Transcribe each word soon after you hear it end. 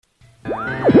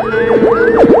Look,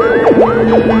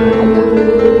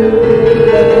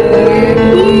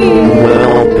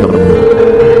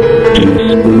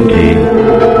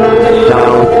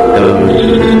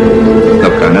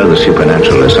 I know the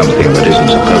supernatural is something that isn't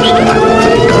supposed to happen, but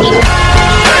it does.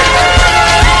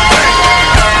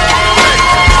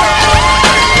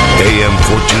 AM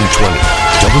 1420,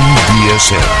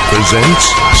 WBSM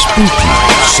presents Spooky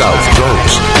South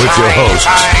Coast with your hosts,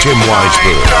 Tim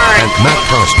Weisberg and Matt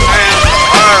Costa.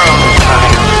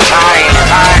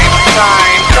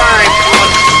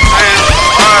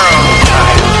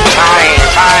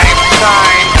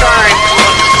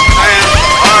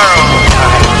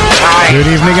 Good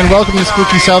evening and welcome to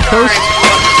Spooky South Coast.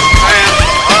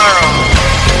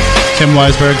 Tim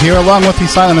Weisberg here, along with the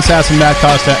silent assassin Matt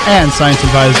Costa and science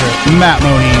advisor Matt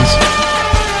Moniz.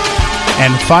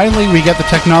 And finally, we get the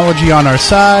technology on our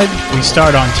side. We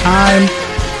start on time.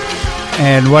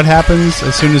 And what happens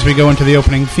as soon as we go into the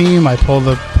opening theme? I pull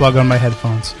the plug on my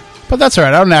headphones. But that's all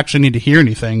right. I don't actually need to hear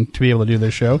anything to be able to do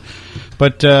this show.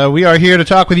 But we are here to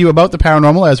talk with you about the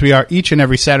paranormal, as we are each and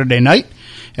every Saturday night.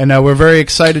 And we're very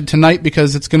excited tonight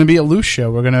because it's going to be a loose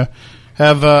show. We're going to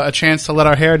have a chance to let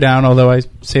our hair down, although I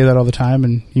say that all the time,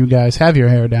 and you guys have your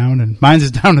hair down, and mine's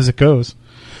as down as it goes.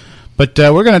 But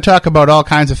we're going to talk about all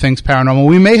kinds of things paranormal.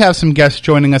 We may have some guests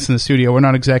joining us in the studio. We're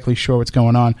not exactly sure what's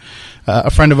going on.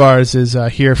 A friend of ours is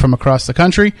here from across the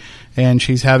country, and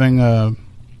she's having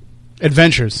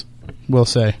adventures, we'll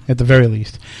say, at the very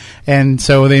least. And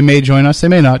so they may join us, they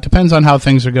may not. Depends on how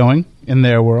things are going in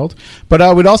their world.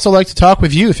 But we'd also like to talk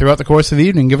with you throughout the course of the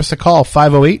evening. Give us a call,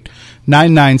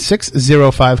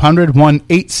 508-996-0500,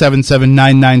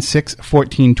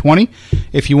 1-877-996-1420.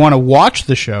 If you want to watch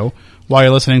the show while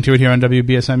you're listening to it here on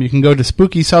WBSM, you can go to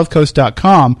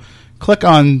SpookySouthCoast.com, click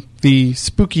on the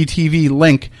Spooky TV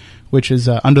link, which is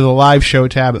under the live show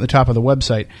tab at the top of the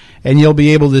website, and you'll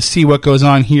be able to see what goes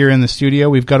on here in the studio.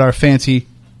 We've got our fancy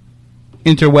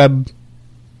interweb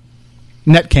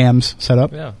net cams set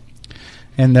up. Yeah.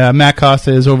 And Matt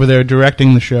Costa is over there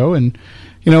directing the show, and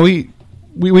you know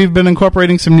we've been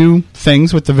incorporating some new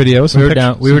things with the video.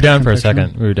 We were down for a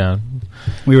second. We were down.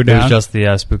 It was just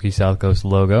the Spooky South Coast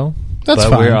logo. That's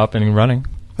fine. We're up and running.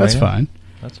 That's fine.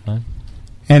 That's fine.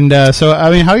 And so,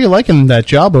 I mean, how are you liking that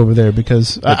job over there?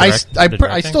 Because I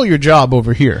stole your job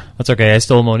over here. That's okay. I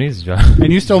stole Moniz's job.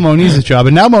 And you stole Moniz's job.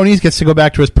 And now Moniz gets to go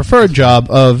back to his preferred job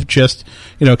of just,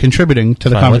 contributing to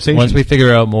the conversation. Once we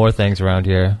figure out more things around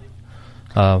here,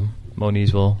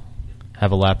 Moniz will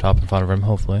have a laptop in front of him,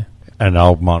 hopefully. And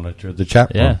I'll monitor the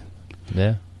chat room.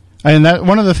 Yeah. And that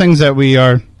one of the things that we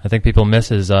are... I think people miss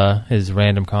his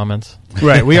random comments.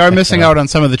 Right. We are missing out on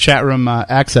some of the chat room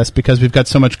access because we've got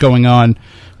so much going on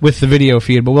with the video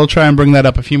feed. But we'll try and bring that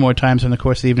up a few more times in the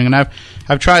course of the evening. And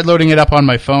I've tried loading it up on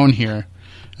my phone here,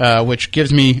 which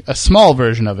gives me a small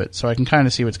version of it, so I can kind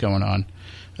of see what's going on.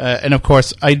 And, of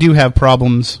course, I do have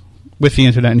problems with the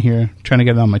internet in here, trying to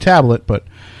get it on my tablet. But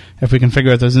if we can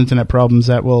figure out those internet problems,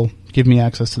 that will give me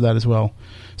access to that as well.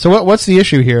 So what's the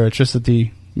issue here? It's just that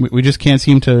we just can't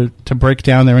seem to break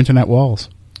down their internet walls.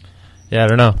 Yeah, I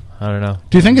don't know.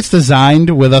 Do you think it's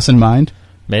designed with us in mind?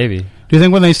 Maybe. Do you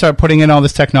think when they start putting in all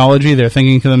this technology, they're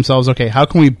thinking to themselves, okay, how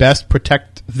can we best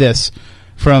protect this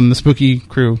from the spooky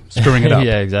crew screwing it up?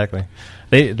 Yeah, exactly.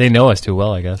 They know us too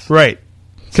well, I guess. Right.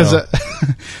 Because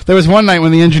there was one night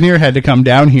when the engineer had to come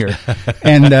down here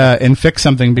and fix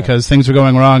something because things were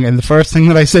going wrong. And the first thing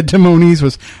that I said to Moniz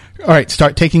was, all right,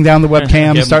 start taking down the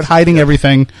webcam, start hiding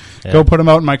everything, go put him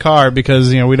out in my car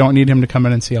because, we don't need him to come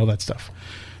in and see all that stuff.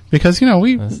 Because,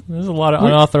 there's a lot of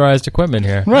unauthorized equipment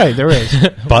here. Right, there is.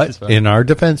 But in our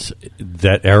defense,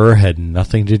 that error had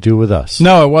nothing to do with us.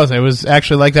 No, it wasn't. It was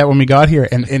actually like that when we got here.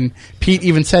 And Pete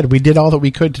even said we did all that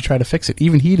we could to try to fix it.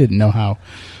 Even he didn't know how.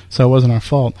 So it wasn't our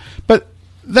fault. But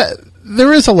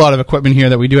there is a lot of equipment here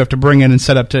that we do have to bring in and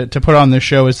set up to put on this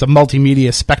show as the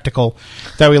multimedia spectacle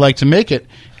that we like to make it.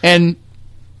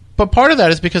 But part of that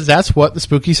is because that's what the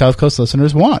Spooky South Coast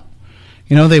listeners want.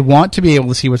 They want to be able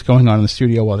to see what's going on in the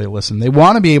studio while they listen. They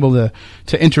want to be able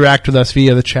to interact with us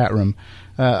via the chat room.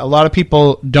 A lot of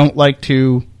people don't like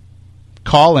to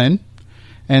call in,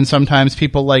 and sometimes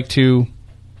people like to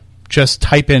just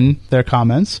type in their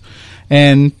comments,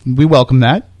 and we welcome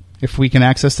that. If we can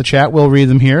access the chat, we'll read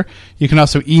them here. You can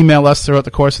also email us throughout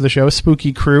the course of the show,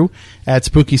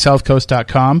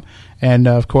 spookykcrew@spookysouthcoast.com. And,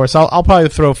 of course, I'll probably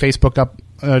throw Facebook up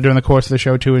during the course of the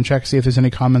show, too, and check to see if there's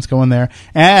any comments going there.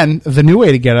 And the new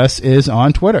way to get us is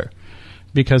on Twitter,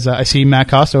 because I see Matt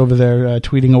Costa over there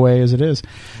tweeting away as it is.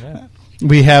 Yeah.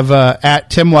 We have at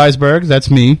Tim Weisberg,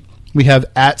 that's me. We have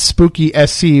at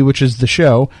SpookySC, which is the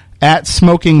show, at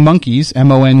Smoking Monkeys,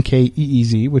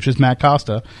 Monkeez, which is Matt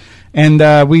Costa.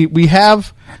 And we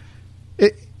have...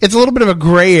 It's a little bit of a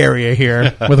gray area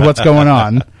here with what's going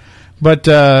on. But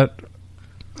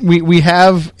we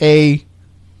have a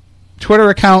Twitter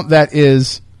account that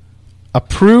is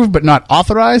approved but not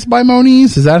authorized by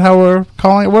Moniz. Is that how we're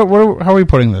calling it? How are we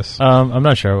putting this? I'm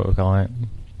not sure what we're calling it.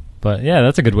 But, yeah,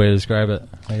 that's a good way to describe it,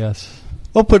 I guess.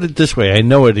 I'll put it this way. I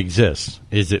know it exists.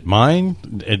 Is it mine?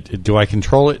 Do I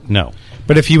control it? No.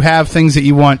 But if you have things that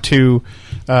you want to...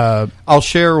 I'll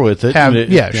share with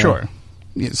it. Sure.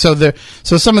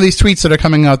 So some of these tweets that are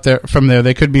coming out from there,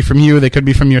 they could be from you, they could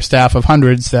be from your staff of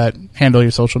hundreds that handle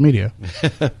your social media.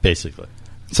 Basically.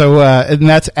 So, and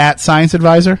that's at Science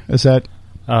Advisor? Is that...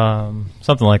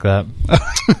 something like that.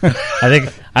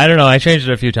 I don't know, I changed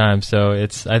it a few times, so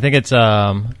I think it's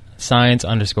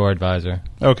Science_Advisor.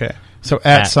 Okay. So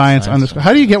at Science _.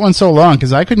 How do you get one so long?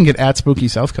 Because I couldn't get at Spooky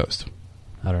South Coast.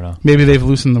 I don't know. Maybe they've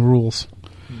loosened the rules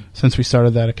since we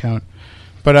started that account.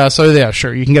 But, so yeah,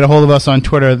 sure. You can get a hold of us on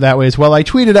Twitter that way as well. I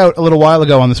tweeted out a little while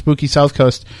ago on the Spooky South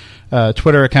Coast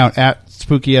Twitter account at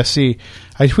SpookySC.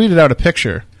 I tweeted out a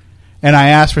picture, and I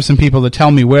asked for some people to tell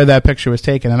me where that picture was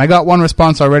taken. And I got one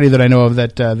response already that I know of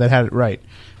that had it right.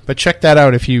 But check that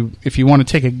out if you want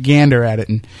to take a gander at it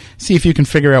and see if you can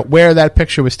figure out where that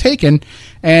picture was taken.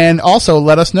 And also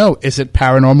let us know, is it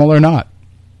paranormal or not?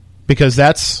 Because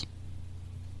that's,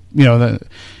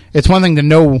 it's one thing to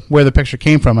know where the picture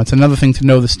came from. It's another thing to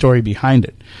know the story behind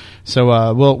it.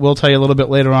 So we'll tell you a little bit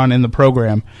later on in the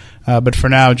program. But for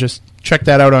now, just check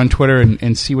that out on Twitter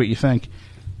and see what you think.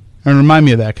 And remind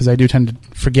me of that, because I do tend to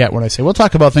forget what I say. We'll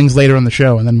talk about things later on the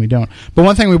show, and then we don't. But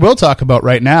one thing we will talk about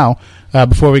right now,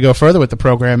 before we go further with the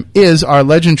program, is our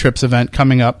Legend Trips event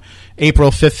coming up April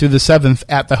 5th through the 7th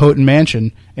at the Houghton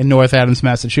Mansion in North Adams,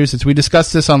 Massachusetts. We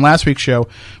discussed this on last week's show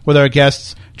with our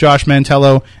guests, Josh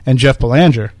Mantello and Jeff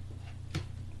Belanger.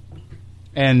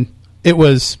 And it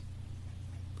was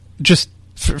just,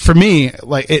 for me,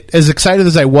 as excited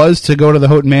as I was to go to the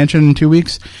Houghton Mansion in 2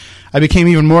 weeks, I became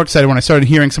even more excited when I started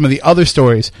hearing some of the other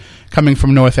stories coming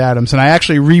from North Adams. And I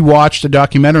actually rewatched a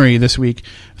documentary this week,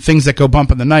 Things That Go Bump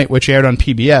in the Night, which aired on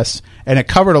PBS. And it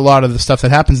covered a lot of the stuff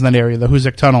that happens in that area, the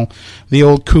Hoosick Tunnel, the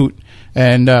Old Coot,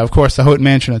 and, of course, the Houghton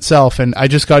Mansion itself. And I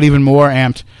just got even more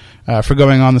amped for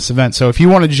going on this event. So if you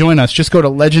want to join us, just go to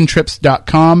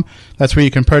legendtrips.com. That's where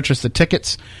you can purchase the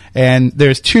tickets. And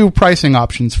there's two pricing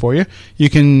options for you. You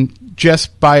can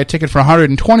just buy a ticket for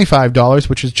 $125,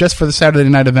 which is just for the Saturday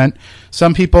night event.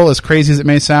 Some people, as crazy as it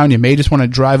may sound, you may just want to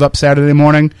drive up Saturday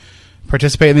morning,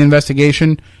 participate in the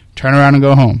investigation, turn around and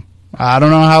go home. I don't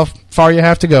know how far you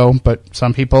have to go, but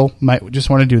some people might just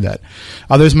want to do that.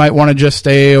 Others might want to just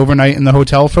stay overnight in the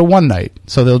hotel for one night.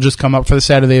 So they'll just come up for the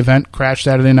Saturday event, crash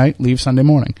Saturday night, leave Sunday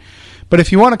morning. But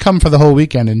if you want to come for the whole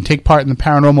weekend and take part in the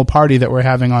paranormal party that we're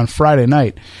having on Friday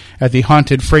night at the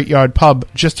Haunted Freight Yard Pub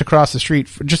just across the street,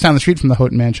 just down the street from the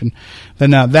Houghton Mansion,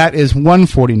 then that is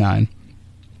 $149.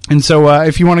 And so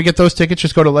if you want to get those tickets,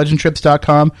 just go to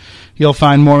legendtrips.com. You'll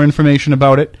find more information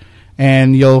about it,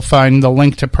 and you'll find the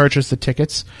link to purchase the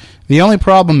tickets. The only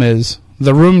problem is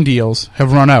the room deals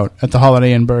have run out at the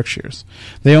Holiday Inn Berkshires.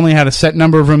 They only had a set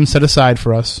number of rooms set aside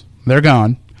for us. They're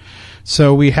gone.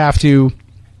 So we have to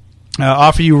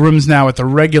offer you rooms now at the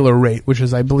regular rate, which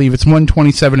is, I believe, it's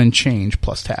 $127 and change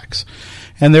plus tax.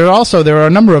 And there are a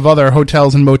number of other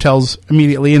hotels and motels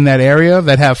immediately in that area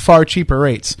that have far cheaper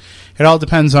rates. It all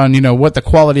depends on, what the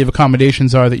quality of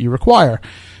accommodations are that you require.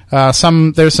 There's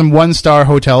some one-star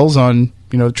hotels on,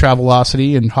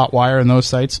 Travelocity and Hotwire and those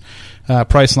sites,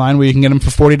 Priceline, where you can get them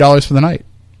for $40 for the night.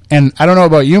 And I don't know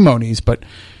about you, Moniz, but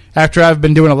after I've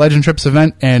been doing a Legend Trips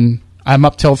event and I'm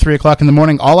up till 3 o'clock in the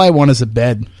morning, all I want is a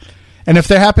bed. And if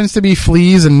there happens to be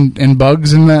fleas and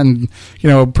bugs in that, and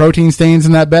protein stains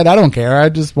in that bed, I don't care. I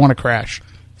just want to crash.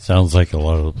 Sounds like a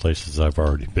lot of the places I've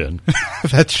already been.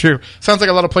 That's true. Sounds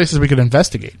like a lot of places we could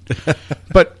investigate.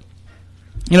 But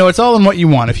it's all in what you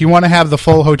want. If you want to have the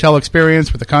full hotel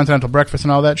experience with the continental breakfast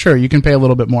and all that, sure, you can pay a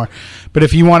little bit more. But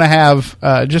if you want to have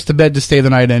just a bed to stay the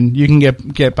night in, you can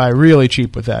get by really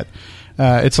cheap with that.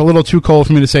 It's a little too cold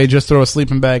for me to say just throw a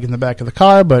sleeping bag in the back of the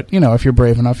car, but if you're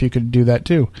brave enough, you could do that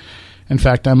too. In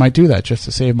fact, I might do that just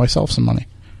to save myself some money.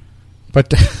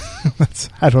 But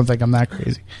I don't think I'm that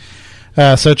crazy.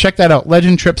 So check that out,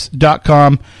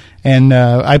 legendtrips.com. And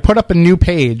I put up a new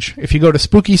page. If you go to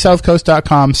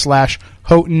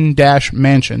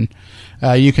spookysouthcoast.com/Houghton-Mansion,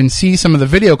 you can see some of the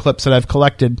video clips that I've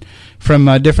collected from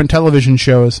different television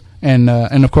shows and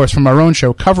of course, from our own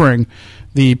show covering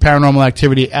the paranormal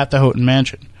activity at the Houghton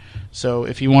Mansion. So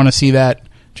if you want to see that,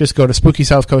 just go to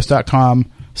spookysouthcoast.com/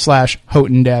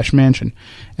 Houghton-Mansion.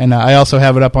 And I also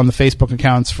have it up on the Facebook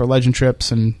accounts for Legend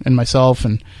Trips and myself,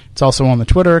 and it's also on the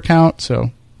Twitter account,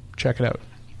 so check it out.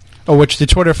 Oh, which the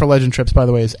Twitter for Legend Trips, by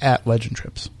the way, is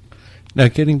 @LegendTrips. Now,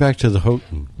 getting back to the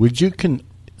Houghton, would you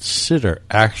consider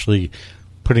actually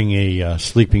putting a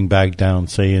sleeping bag down,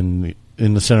 say, in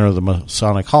the center of the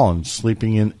Masonic Hall and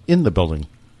sleeping in the building?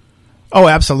 Oh,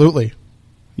 absolutely.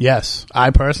 Yes. I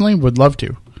personally would love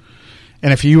to.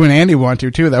 And if you and Andy want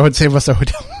to, too, that would save us a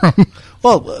hotel room.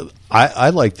 Well, I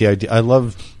like the idea. I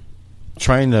love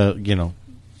trying to,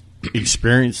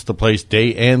 experience the place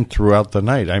day and throughout the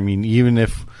night. I mean, even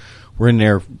if we're in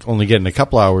there only getting a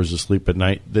couple hours of sleep at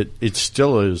night, that it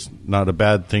still is not a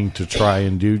bad thing to try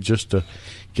and do just to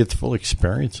get the full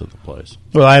experience of the place.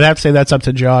 Well, I'd have to say that's up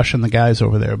to Josh and the guys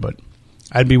over there, but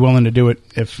I'd be willing to do it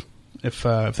if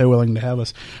they're willing to have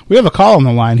us. We have a call on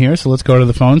the line here, so let's go to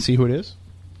the phone, see who it is.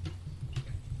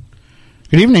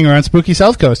 Good evening, you're on Spooky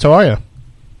South Coast. How are you?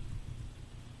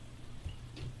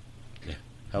 Yeah,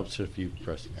 helps if you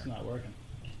press It's not working.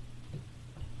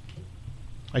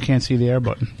 I can't see the air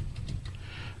button.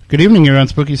 Good evening, you're on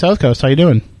Spooky South Coast. How you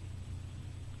doing?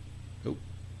 Nope.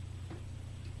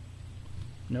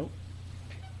 Nope.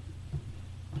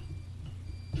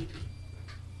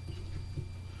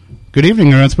 Good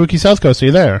evening, you're on Spooky South Coast. Are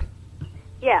you there?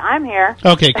 Yeah, I'm here.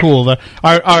 Okay, cool.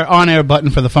 Our on-air button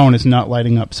for the phone is not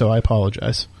lighting up, so I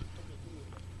apologize.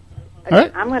 Okay,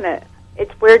 All right.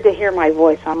 It's weird to hear my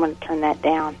voice, so I'm going to turn that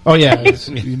down. Oh yeah,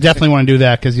 you definitely want to do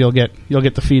that because you'll get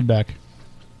the feedback.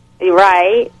 You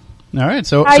right? All right.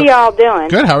 So How y'all doing?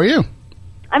 Good. How are you?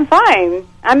 I'm fine.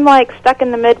 I'm like stuck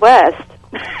in the Midwest.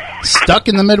 Stuck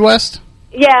in the Midwest?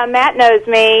 Yeah, Matt knows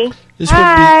me.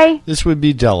 Hi. This would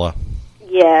be Della.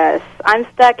 Yes, I'm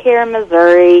stuck here in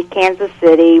Missouri, Kansas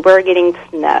City. We're getting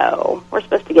snow. We're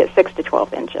supposed to get 6 to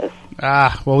 12 inches.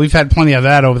 Well, we've had plenty of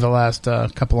that over the last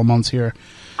couple of months here.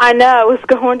 I know. I was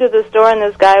going to the store, and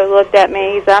this guy looked at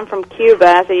me. He said, I'm from Cuba.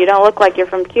 I said, you don't look like you're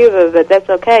from Cuba, but that's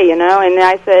okay, And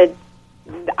I said,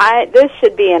 this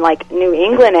should be in, like, New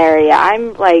England area.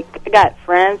 I got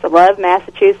friends. I love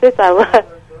Massachusetts. Yeah,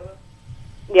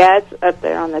 it's up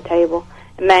there on the table.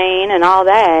 Maine and all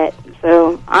that.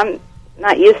 So I'm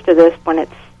not used to this when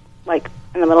it's, like,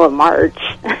 in the middle of March.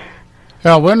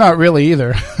 Well, we're not really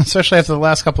either, especially after the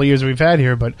last couple of years we've had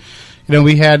here. But,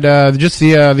 we had just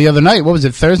the other night, what was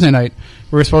it, Thursday night,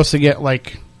 we were supposed to get,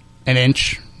 like, an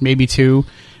inch, maybe 2.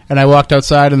 And I walked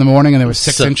outside in the morning, and there was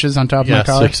 6 inches on top of my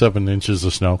car. 6-7 inches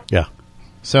of snow, yeah.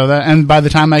 So and by the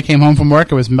time I came home from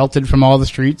work, it was melted from all the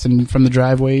streets and from the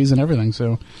driveways and everything.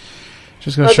 So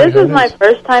just going to show you. This is my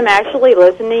first time actually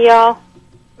listening to y'all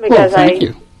because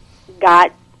I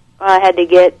had to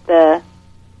get the,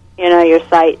 your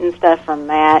site and stuff from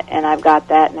Matt, and I've got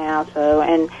that now. So,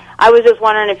 and I was just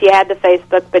wondering if you had the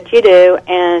Facebook, but you do.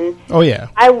 And oh yeah,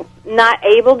 I'm not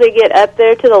able to get up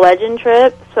there to the Legend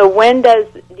Trip. So when do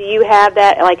you have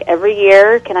that? Like every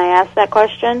year? Can I ask that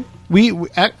question? We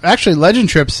actually Legend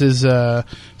Trips is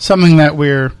something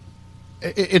that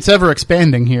it's ever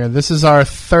expanding here. This is our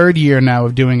 3rd year now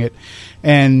of doing it,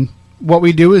 and what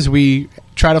we do is we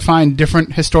try to find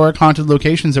different historic haunted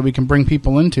locations that we can bring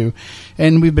people into,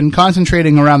 and we've been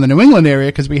concentrating around the New England area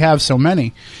because we have so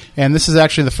many. And this is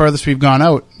actually the furthest we've gone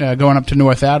out, going up to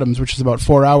North Adams, which is about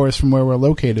 4 hours from where we're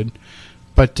located.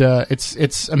 But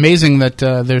it's amazing that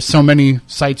there's so many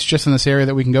sites just in this area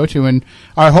that we can go to, and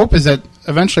our hope is that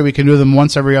eventually we can do them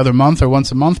once every other month or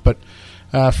once a month. But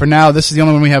for now, this is the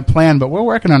only one we have planned. But we're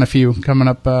working on a few coming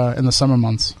up in the summer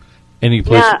months. Any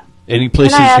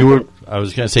places you were? I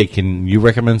was going to say, can you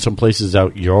recommend some places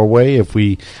out your way if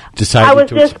we decide to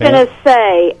expand? I was just going to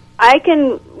say,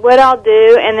 what I'll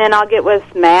do, and then I'll get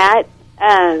with Matt,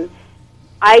 I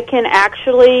can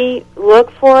actually look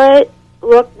for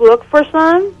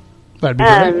some. That'd be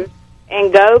great.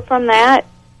 And go from that,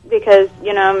 because,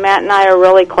 Matt and I are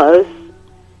really close,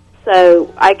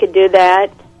 so I could do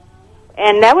that.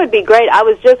 And that would be great. I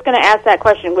was just going to ask that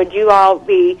question. Would you all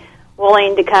be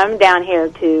willing to come down here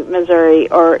to Missouri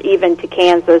or even to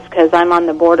Kansas, because I'm on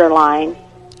the borderline.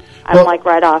 I'm like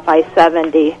right off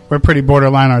I-70. We're pretty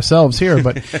borderline ourselves here,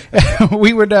 but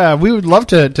we would love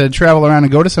to travel around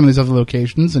and go to some of these other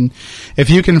locations, and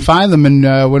if you can find them, and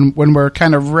when we're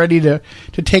kind of ready to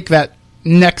take that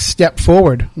next step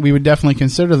forward, we would definitely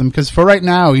consider them. Because for right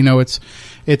now, it's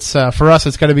for us,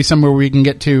 it's got to be somewhere we can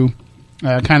get to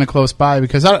kind of close by.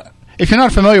 Because if you're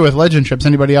not familiar with Legend Trips,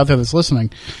 anybody out there that's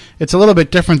listening, it's a little bit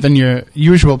different than your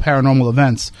usual paranormal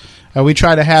events. We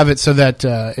try to have it so that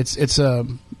it's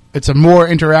It's a more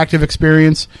interactive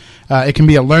experience. It can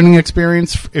be a learning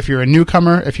experience if you're a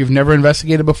newcomer, if you've never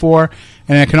investigated before,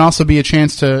 and it can also be a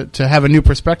chance to have a new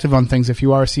perspective on things if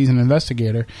you are a seasoned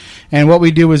investigator. And what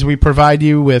we do is we provide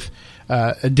you with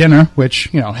a dinner, which,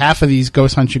 half of these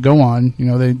ghost hunts you go on,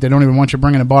 they don't even want you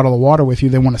bringing a bottle of water with you.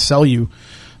 They want to sell you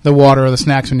the water or the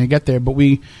snacks when you get there. But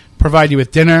we provide you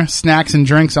with dinner, snacks, and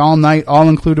drinks all night, all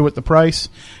included with the price.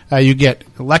 You get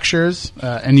lectures,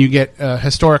 and you get a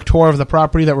historic tour of the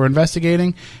property that we're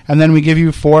investigating. And then we give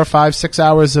you 4, 5, 6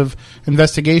 hours of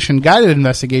investigation, guided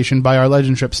investigation by our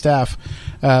Legend Trip staff.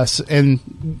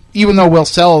 And even though we'll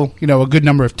sell, a good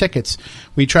number of tickets,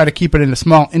 we try to keep it into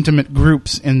small, intimate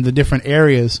groups in the different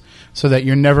areas so that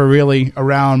you're never really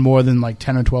around more than like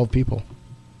 10 or 12 people.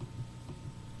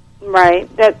 Right.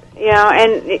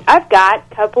 And I've got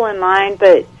a couple in mind,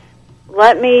 but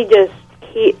let me just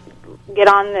get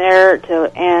on there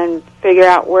and figure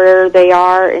out where they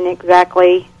are and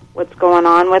exactly what's going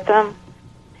on with them.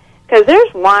 Because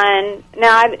there's one,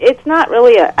 now it's not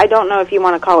really I don't know if you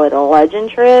want to call it a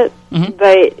legend trip,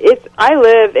 but I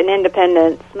live in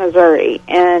Independence, Missouri,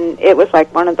 and it was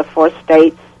like one of the 4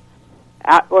 states,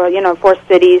 4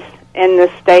 cities in the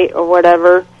state or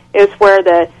whatever. It's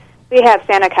where we have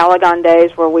Santa Calagon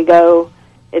days where we go.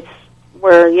 It's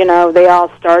where, they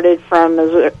all started from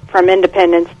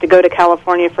Independence to go to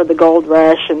California for the gold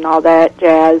rush and all that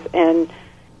jazz. And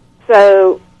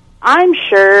so I'm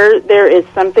sure there is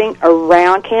something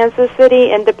around Kansas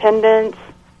City, Independence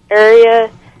area.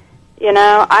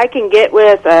 I can get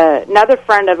with another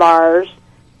friend of ours.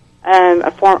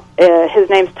 His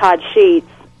name's Todd Sheets.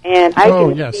 And I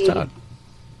can see Todd.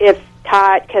 If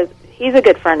Todd, because he's a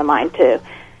good friend of mine too.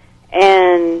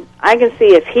 And I can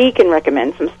see if he can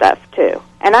recommend some stuff, too.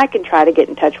 And I can try to get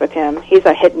in touch with him. He's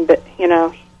a hidden bit, you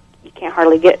can't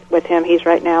hardly get with him. He's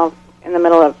right now in the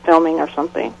middle of filming or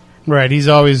something. Right. He's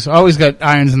always got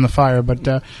irons in the fire.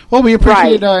 But, we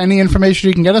appreciate any information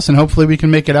you can get us, and hopefully we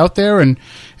can make it out there, and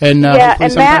hopefully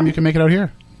sometime you can make it out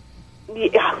here.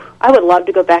 Yeah, I would love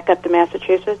to go back up to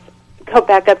Massachusetts, go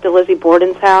back up to Lizzie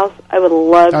Borden's house. I would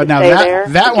love to stay there.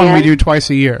 That one we do twice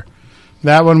a year.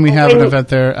 That one we have an event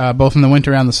there, both in the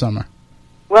winter and the summer.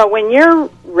 Well, when you're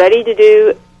ready to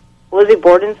do Lizzie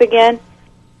Borden's again,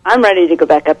 I'm ready to go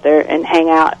back up there and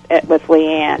hang out with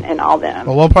Leanne and all them.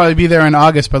 Well, we'll probably be there in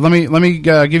August, but let me give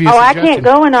you a suggestion. I can't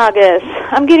go in August.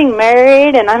 I'm getting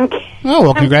married, and Oh,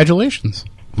 well, congratulations.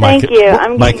 Thank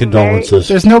you. My condolences. Married.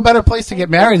 There's no better place to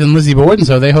get married than Lizzie Borden's,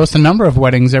 though. They host a number of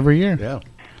weddings every year. Yeah.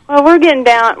 Well, we're getting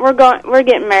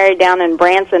married down in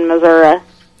Branson, Missouri.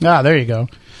 Ah, there you go.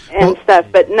 And stuff,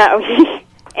 but no.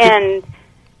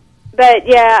 But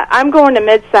yeah, I'm going to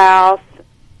Mid-South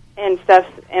and stuff,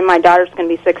 and my daughter's going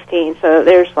to be 16, so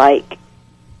there's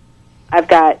I've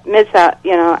got Mid-South,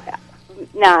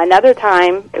 now another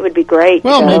time it would be great.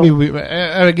 Well, maybe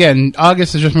again,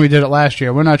 August is just when we did it last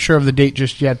year. We're not sure of the date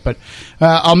just yet, but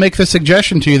I'll make the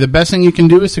suggestion to you. The best thing you can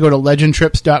do is to go to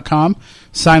legendtrips.com,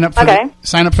 sign up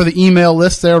for the email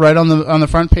list there right on the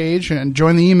front page, and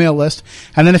join the email list.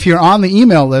 And then if you're on the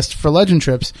email list for Legend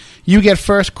Trips, you get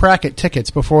first crack at tickets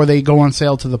before they go on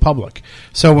sale to the public.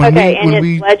 So when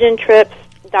it's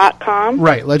legendtrips.com?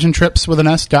 Right, legendtrips with an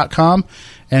S.com.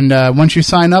 And once you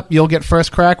sign up, you'll get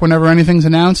first crack whenever anything's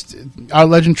announced. Our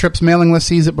Legend Trips mailing list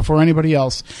sees it before anybody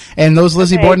else. And those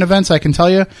Lizzie Borden events, I can tell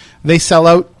you, they sell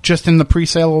out just in the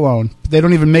pre-sale alone. They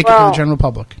don't even make it to the general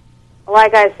public.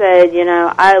 Like I said,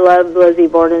 I love Lizzie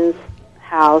Borden's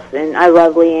house, and I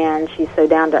love Leanne. She's so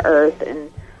down to earth.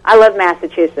 And I love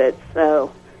Massachusetts,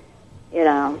 so,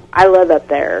 I live up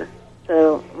there.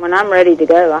 So when I'm ready to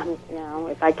go,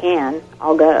 if I can,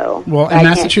 I'll go. Well, and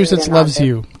Massachusetts loves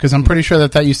you, because I'm pretty sure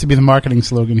that used to be the marketing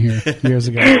slogan here years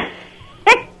ago.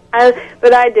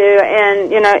 But I do,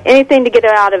 and, anything to get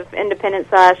out of Independence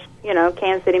 /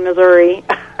 Kansas City, Missouri,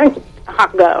 I'll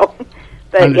go.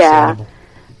 But, yeah.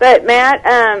 But, Matt,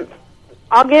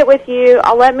 I'll get with you.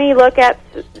 Let me look at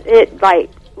it,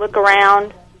 look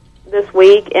around this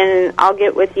week, and I'll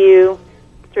get with you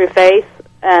through Face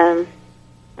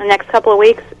the next couple of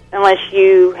weeks, unless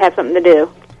you have something to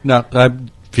do. No,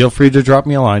 feel free to drop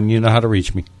me a line. You know how to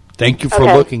reach me. Thank you for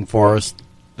looking for us.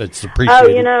 That's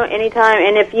appreciated. Anytime.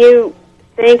 And if you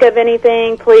think of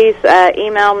anything, please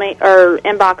email me or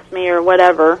inbox me or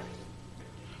whatever.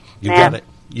 You got it.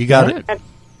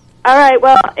 All right.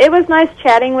 Well, it was nice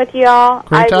chatting with you all.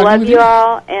 Great I love you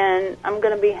all, and I'm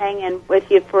going to be hanging with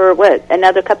you for,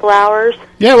 another couple hours?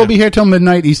 Yeah, we'll be here till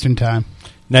midnight Eastern time.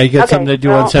 Now you got something to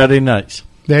do on Saturday nights.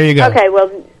 There you go. Okay, well,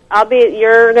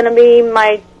 you're going to be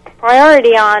my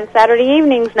priority on Saturday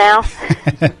evenings now.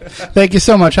 Thank you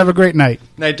so much. Have a great night.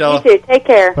 Night, Della. You too. Take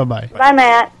care. Bye-bye. Bye,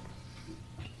 Matt.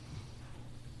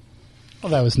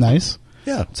 Well, that was nice.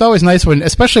 Yeah. It's always nice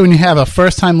especially when you have a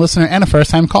first-time listener and a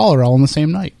first-time caller all in the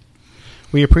same night.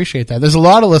 We appreciate that. There's a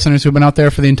lot of listeners who've been out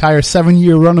there for the entire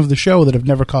 7-year run of the show that have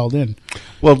never called in.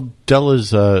 Well,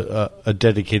 Della's a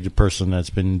dedicated person that's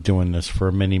been doing this for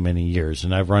many, many years,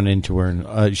 and I've run into her.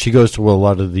 And she goes to a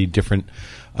lot of the different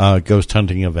ghost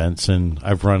hunting events, and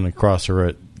I've run across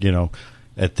her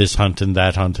at this hunt and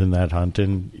that hunt and that hunt,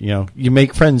 and you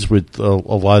make friends with a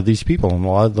lot of these people, and a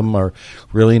lot of them are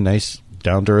really nice,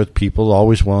 down-to-earth people,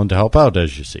 always willing to help out,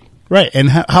 as you see. Right, and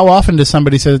how often does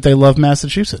somebody say that they love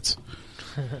Massachusetts?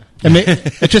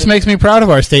 It just makes me proud of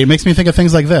our state. It makes me think of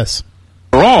things like this.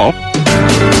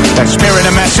 The spirit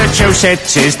of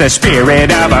Massachusetts is the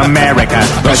spirit of America.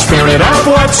 The spirit of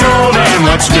what's old and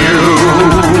what's new.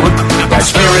 The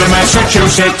spirit of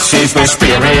Massachusetts is the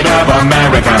spirit of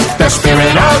America. The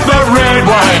spirit of the red,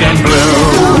 white, and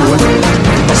blue.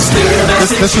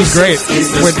 This was great.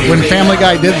 When Family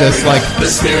Guy did this,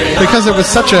 because it was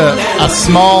such a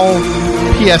small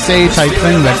PSA type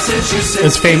thing that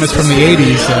is famous from the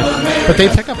 80s, but they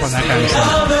pick up on that kind of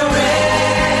stuff.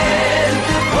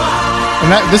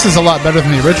 And this is a lot better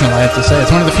than the original, I have to say.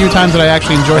 It's one of the few times that I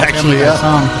actually enjoyed the Family Guy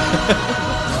song.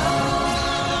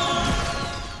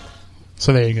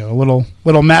 So there you go. A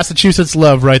little Massachusetts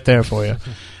love right there for you.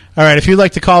 All right, if you'd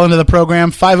like to call into the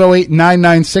program,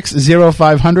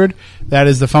 508-996-0500. That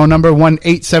is the phone number,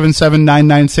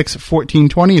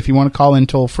 1-877-996-1420 if you want to call in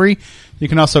toll-free. You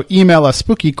can also email us,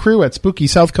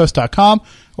 spookykrew@spookysouthcoast.com,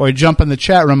 or jump in the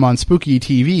chat room on Spooky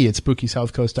TV at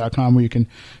spookysouthcoast.com, where you can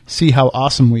see how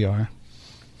awesome we are.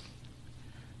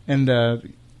 And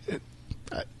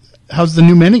how's the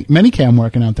new Minicam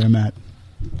working out there, Matt?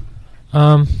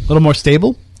 A little more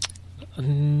stable?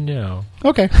 No.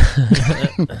 Okay.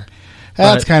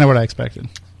 That's kind of what I expected.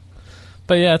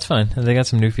 But yeah, it's fine. They got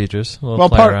some new features. Well,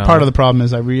 part of the problem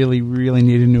is I really, really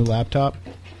need a new laptop,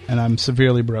 and I'm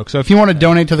severely broke. So if you want to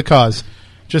donate to the cause,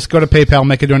 just go to PayPal,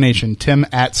 make a donation,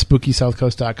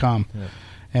 tim@spookysouthcoast.com. Yeah.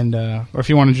 And or if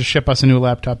you want to just ship us a new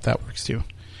laptop, that works too.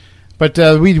 But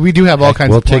we do have all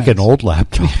kinds of plans. We'll take an old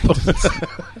laptop.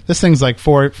 This thing's like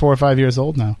 4 or 5 years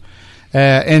old now.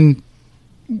 And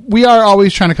we are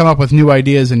always trying to come up with new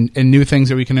ideas and new things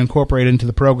that we can incorporate into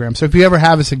the program. So if you ever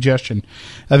have a suggestion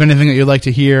of anything that you'd like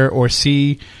to hear or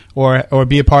see or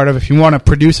be a part of, if you want to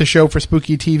produce a show for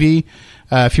Spooky TV,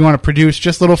 if you want to produce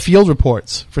just little field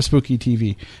reports for Spooky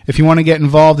TV, if you want to get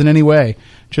involved in any way,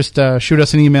 just shoot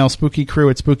us an email,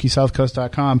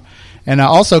 spookykrew@spookysouthcoast.com. And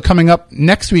also coming up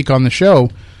next week on the show,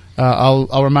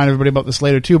 I'll remind everybody about this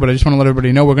later too, but I just want to let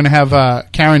everybody know we're going to have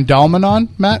Karen Dahlman on,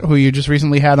 Matt, who you just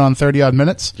recently had on 30 Odd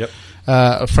Minutes. Yep.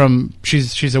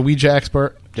 She's a Ouija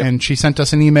expert, yep. And she sent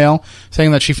us an email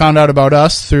saying that she found out about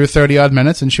us through 30 Odd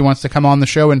Minutes, and she wants to come on the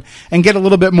show and get a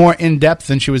little bit more in depth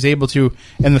than she was able to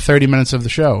in the 30 minutes of the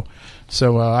show.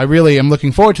 So I really am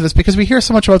looking forward to this because we hear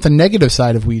so much about the negative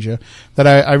side of Ouija that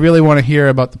I really want to hear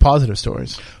about the positive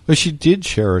stories. Well, she did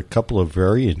share a couple of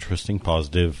very interesting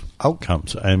positive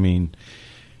outcomes. I mean,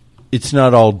 it's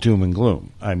not all doom and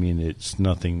gloom. I mean, it's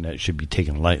nothing that should be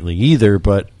taken lightly either,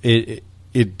 but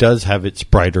it does have its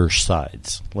brighter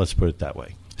sides. Let's put it that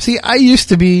way. See, I used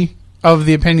to be of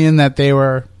the opinion that they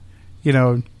were,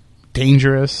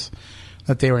 dangerous,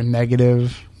 that they were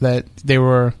negative, that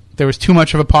there was too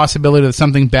much of a possibility that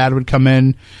something bad would come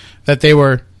in, that they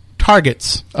were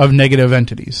targets of negative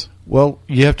entities. Well,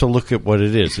 you have to look at what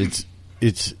it is.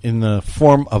 It's in the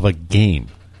form of a game.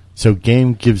 So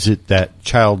game gives it that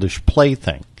childish play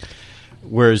thing.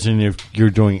 Whereas if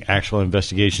you're doing actual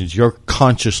investigations, you're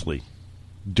consciously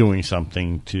doing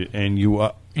something and you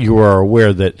are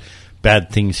aware that bad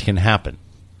things can happen.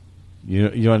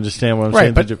 You understand what I'm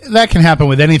saying? Right, but that can happen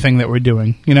with anything that we're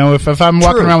doing. If I'm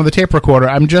walking around with a tape recorder,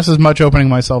 I'm just as much opening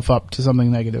myself up to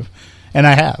something negative. And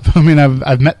I have. I mean,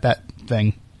 I've met that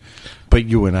thing. But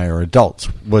you and I are adults.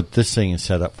 What this thing is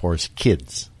set up for is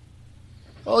kids.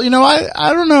 Well,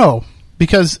 I don't know.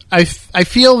 Because I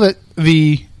feel that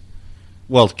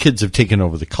Well, kids have taken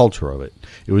over the culture of it.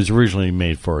 It was originally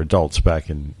made for adults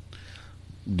back in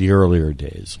the earlier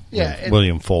days. Yeah,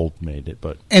 William Fold made it,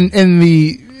 but and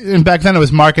back then it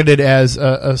was marketed as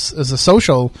a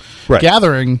social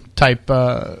gathering type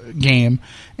game.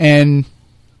 And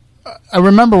I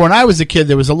remember when I was a kid,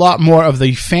 there was a lot more of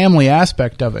the family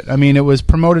aspect of it. I mean, it was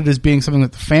promoted as being something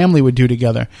that the family would do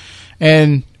together,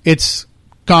 and it's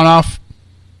gone off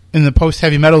in the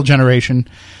post-heavy metal generation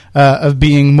of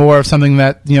being more of something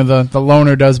that the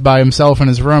loner does by himself in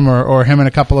his room, or him and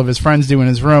a couple of his friends do in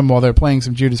his room while they're playing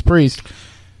some Judas Priest,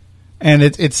 and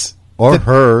it's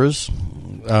hers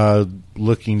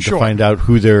looking to find out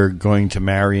who they're going to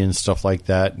marry and stuff like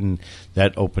that, and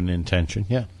that open intention,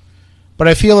 yeah. But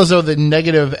I feel as though the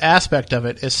negative aspect of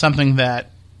it is something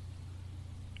that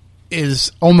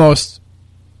is almost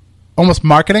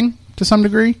marketing to some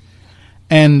degree,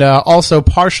 and also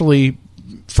partially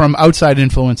from outside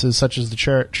influences such as the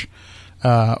church,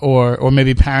 or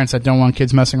maybe parents that don't want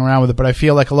kids messing around with it. But I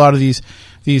feel like a lot of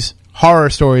these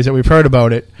horror stories that we've heard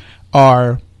about it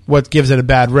are what gives it a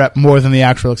bad rep more than the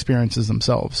actual experiences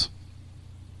themselves.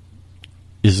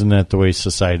 Isn't that the way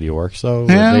society works, though?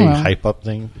 Yeah, They well. hype up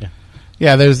things? Yeah.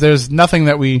 Yeah, there's nothing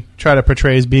that we try to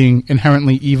portray as being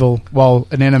inherently evil while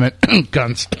inanimate.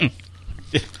 Guns.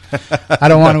 I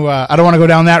don't want to go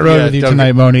down that road Yeah, with you don't tonight,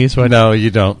 get- Moniz. But, No, you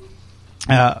don't.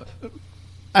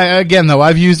 again, though,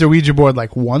 I've used a Ouija board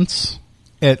like once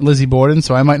at Lizzie Borden,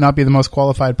 so I might not be the most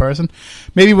qualified person.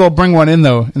 Maybe we'll bring one in,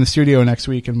 though, in the studio next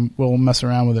week, and we'll mess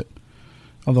around with it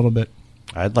a little bit.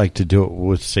 I'd like to do it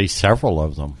with, say, several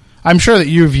of them. I'm sure that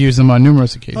you've used them on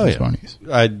numerous occasions, Moniz.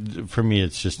 For me,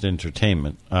 it's just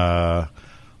entertainment. I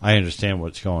understand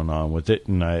what's going on with it,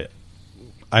 and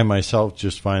I myself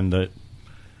just find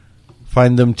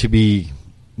them to be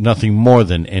nothing more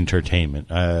than entertainment.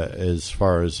 As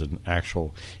far as an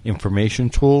actual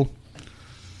information tool,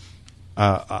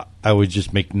 I would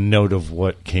just make note of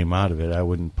what came out of it. I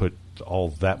wouldn't put all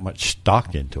that much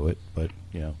stock into it, but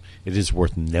it is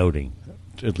worth noting,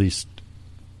 at least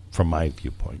from my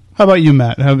viewpoint. How about you,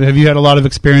 Matt? Have you had a lot of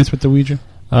experience with the Ouija?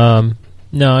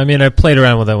 No, I mean, I played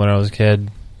around with it when I was a kid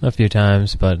a few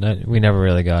times, but we never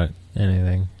really got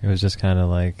anything. It was just kind of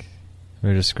like we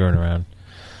were just screwing around.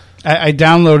 I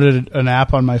downloaded an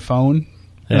app on my phone,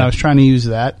 and I was trying to use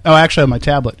that. Oh, actually, on my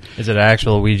tablet. Is it an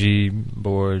actual Ouija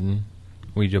board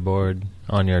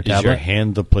on your tablet? Is your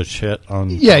hand the planchette on?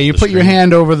 Yeah, you the put your screen?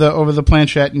 hand over the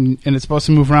planchette, and it's supposed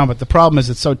to move around. But the problem is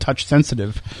it's so touch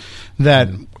sensitive that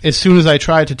as soon as I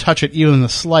tried to touch it, even the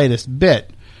slightest bit,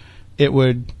 it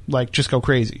would just go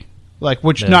crazy.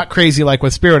 Not crazy like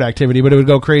with spirit activity, but it would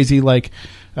go crazy like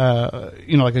a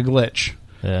glitch.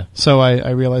 Yeah. So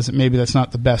I realized that maybe that's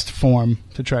not the best form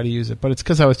to try to use it. But it's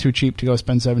because I was too cheap to go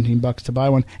spend $17 to buy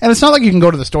one. And it's not like you can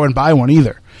go to the store and buy one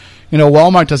either.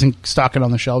 Walmart doesn't stock it on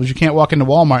the shelves. You can't walk into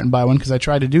Walmart and buy one because I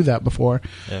tried to do that before,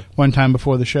 one time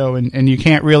before the show. And you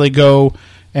can't really go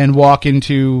and walk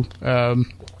into,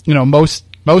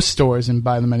 most stores and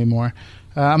buy them anymore.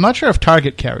 I'm not sure if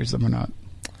Target carries them or not.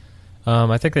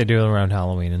 I think they do around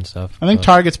Halloween and stuff. I think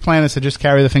Target's plan is to just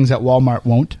carry the things that Walmart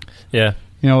won't. Yeah.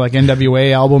 Like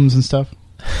NWA albums and stuff.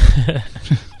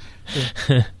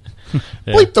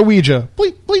 Bleep the Ouija.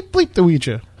 Bleep, bleep, bleep the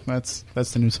Ouija. That's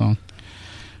the new song.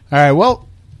 All right, well,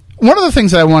 one of the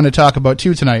things that I wanted to talk about,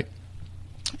 too, tonight,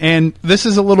 and this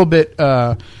is a little bit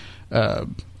of a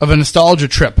nostalgia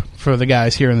trip for the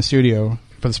guys here in the studio,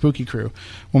 for the Spooky Crew,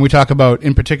 when we talk about,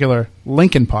 in particular,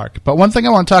 Lincoln Park. But one thing I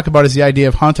want to talk about is the idea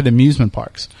of haunted amusement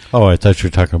parks. Oh, I thought you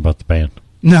were talking about the band.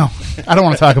 No, I don't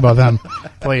want to talk about them.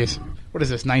 Please. What is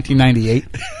this, 1998?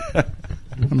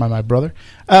 Am I my brother?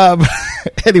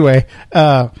 Anyway,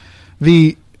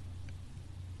 the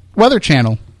Weather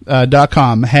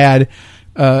Channel.com had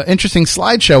an interesting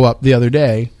slideshow up the other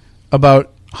day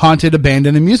about haunted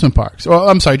abandoned amusement parks. Or,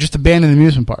 I'm sorry, just abandoned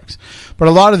amusement parks. But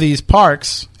a lot of these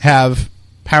parks have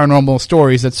paranormal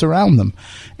stories that surround them.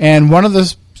 And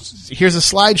here's a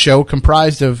slideshow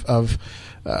comprised of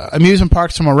amusement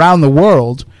parks from around the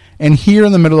world. And here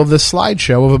in the middle of this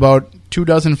slideshow of about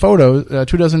 24 photos,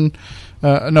 it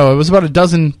was about a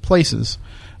dozen places,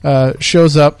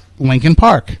 shows up Lincoln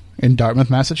Park in Dartmouth,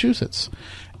 Massachusetts.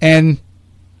 And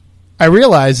I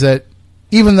realized that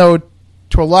even though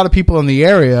to a lot of people in the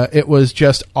area it was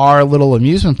just our little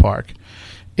amusement park,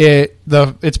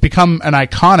 it's become an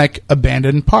iconic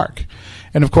abandoned park.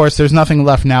 And of course, there's nothing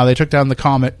left now. They took down the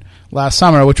Comet last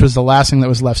summer, which was the last thing that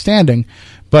was left standing.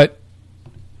 But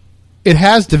it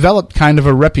has developed kind of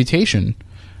a reputation,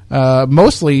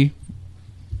 mostly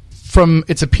from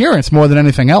its appearance more than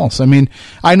anything else. I mean,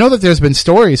 I know that there's been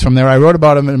stories from there. I wrote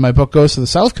about them in my book, Ghosts of the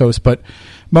South Coast. But,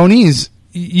 Moniz,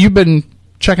 you've been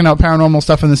checking out paranormal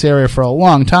stuff in this area for a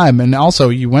long time. And also,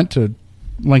 you went to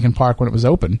Lincoln Park when it was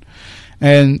open.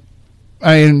 And,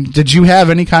 I mean, did you have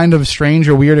any kind of strange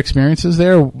or weird experiences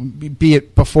there, be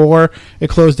it before it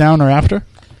closed down or after?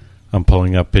 I'm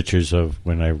pulling up pictures of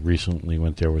when I recently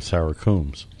went there with Sarah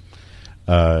Coombs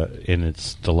in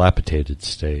its dilapidated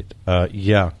state.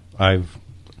 Yeah, I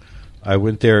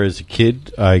went there as a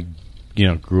kid. I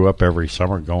grew up every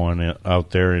summer going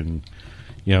out there and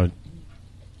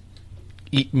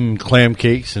eating clam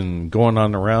cakes and going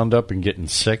on the roundup and getting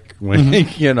sick when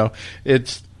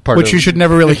it's part Which of, you should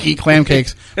never really eat clam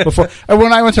cakes before.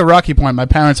 When I went to Rocky Point, my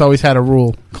parents always had a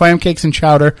rule: clam cakes and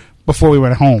chowder before we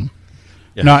went home.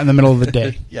 Yeah. Not in the middle of the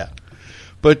day. Yeah.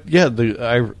 But yeah,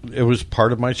 it was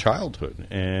part of my childhood,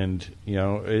 and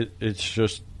it's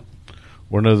just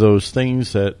one of those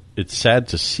things that it's sad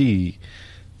to see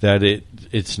that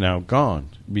it's now gone,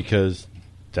 because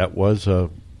that was a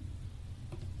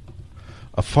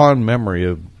fond memory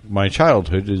of my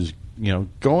childhood. Is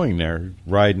going there,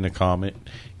 riding the Comet,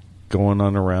 going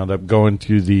on a roundup, going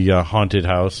to the haunted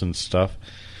house and stuff.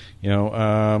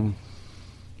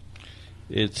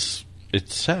 It's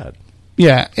sad.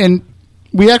 Yeah, and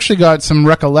we actually got some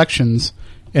recollections,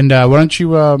 and why don't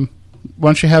you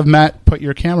have Matt put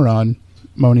your camera on,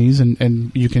 Moniz,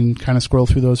 and you can kind of scroll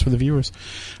through those for the viewers.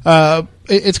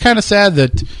 It's kind of sad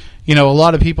that a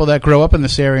lot of people that grow up in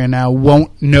this area now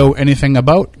won't know anything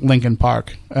about Lincoln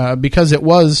Park, because it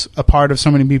was a part of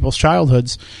so many people's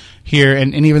childhoods here,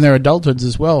 and even their adulthoods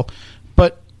as well.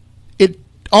 But it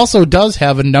also does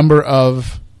have a number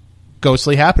of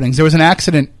ghostly happenings. There was an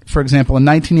accident, for example, in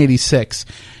 1986,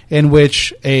 in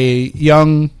which a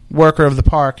young worker of the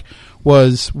park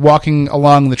was walking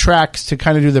along the tracks to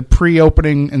kind of do the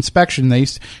pre-opening inspection. They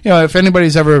used to, if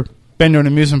anybody's ever been to an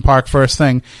amusement park first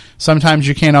thing, sometimes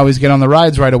you can't always get on the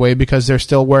rides right away because they're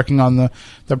still working on the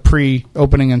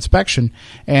pre-opening inspection.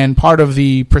 And part of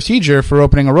the procedure for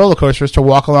opening a roller coaster is to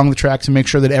walk along the tracks and make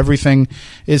sure that everything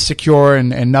is secure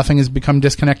and nothing has become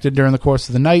disconnected during the course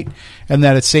of the night, and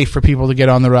that it's safe for people to get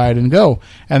on the ride and go.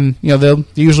 And they'll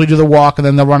usually do the walk, and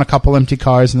then they'll run a couple empty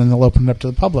cars, and then they'll open it up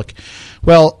to the public.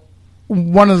 Well,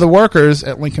 one of the workers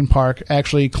at Lincoln Park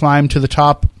actually climbed to the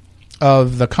top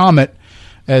of the Comet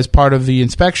as part of the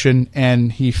inspection,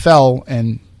 and he fell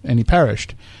and he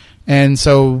perished. And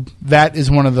so that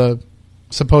is one of the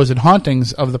supposed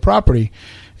hauntings of the property,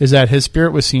 is that his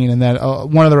spirit was seen, and that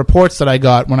one of the reports that I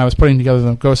got when I was putting together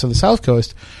the Ghosts of the South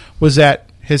Coast was that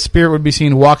his spirit would be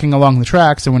seen walking along the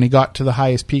tracks, and when he got to the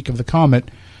highest peak of the Comet,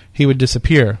 he would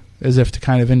disappear, as if to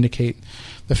kind of indicate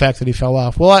the fact that he fell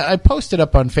off. Well, I posted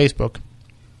up on Facebook,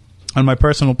 on my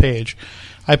personal page,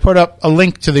 I put up a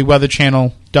link to the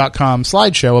weatherchannel.com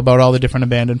slideshow about all the different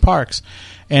abandoned parks.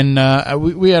 And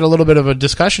we had a little bit of a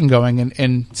discussion going,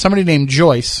 and somebody named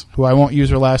Joyce, who I won't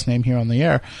use her last name here on the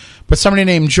air, but somebody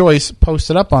named Joyce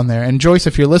posted up on there. And Joyce,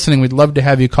 if you're listening, we'd love to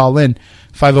have you call in,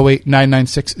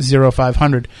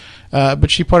 508-996-0500. But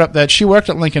she put up that she worked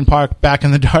at Lincoln Park back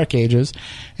in the dark ages,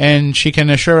 and she can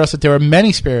assure us that there were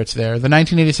many spirits there. The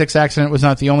 1986 accident was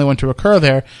not the only one to occur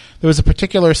there. There was a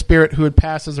particular spirit who had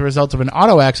passed as a result of an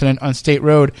auto accident on State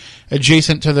Road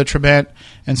adjacent to the Trabant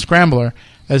and Scrambler,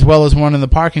 as well as one in the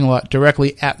parking lot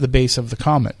directly at the base of the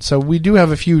Comet. So we do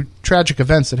have a few tragic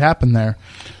events that happened there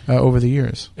over the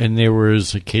years. And there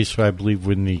was a case, I believe,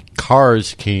 when the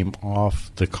cars came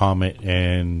off the Comet,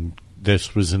 and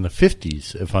this was in the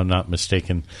 50s, if I'm not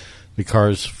mistaken. The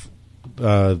cars,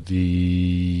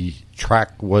 the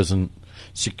track wasn't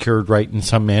secured right in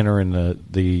some manner, and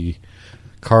the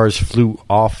cars flew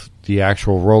off the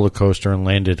actual roller coaster and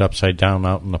landed upside down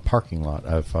out in the parking lot,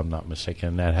 if I'm not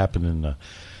mistaken. That happened in the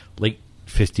late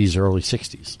 50s, early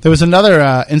 60s. There was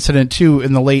another incident, too,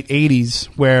 in the late 80s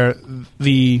where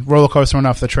the roller coaster went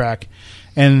off the track,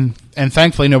 and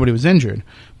thankfully nobody was injured.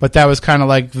 But that was kind of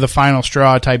like the final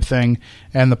straw type thing,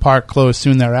 and the park closed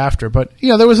soon thereafter. But,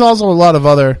 there was also a lot of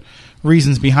other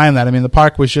reasons behind that. I mean, the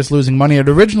park was just losing money.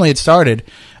 It started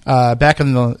back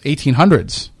in the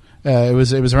 1800s. It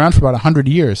was around for about 100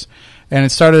 years, and it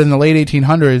started in the late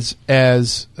 1800s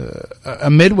as a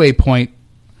midway point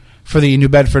for the New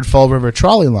Bedford Fall River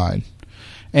trolley line.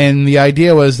 And the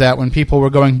idea was that when people were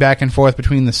going back and forth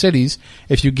between the cities,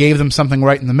 if you gave them something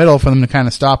right in the middle for them to kind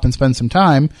of stop and spend some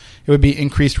time, it would be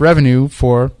increased revenue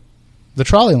for the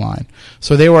trolley line.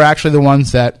 So they were actually the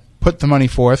ones that put the money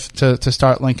forth to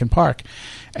start Lincoln Park.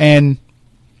 And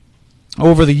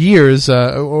over the years,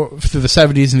 through the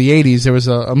 70s and the 80s, there was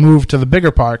a move to the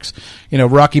bigger parks.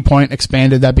 Rocky Point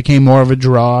expanded. That became more of a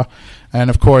draw. And,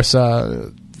 of course,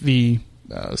 the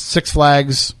Six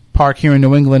Flags Park here in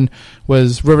New England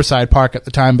was Riverside Park at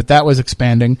the time, but that was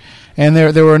expanding. And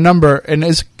there were a number, and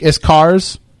as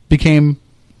cars became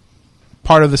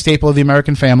part of the staple of the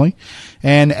American family,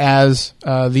 and as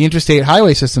the interstate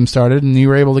highway system started, and you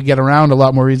were able to get around a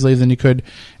lot more easily than you could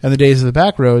in the days of the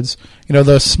back roads,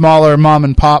 those smaller mom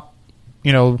and pop,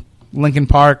 Lincoln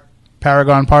Park,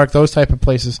 Paragon Park, those type of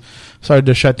places started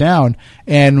to shut down.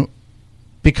 And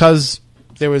because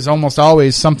there was almost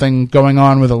always something going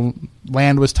on where the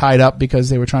land was tied up because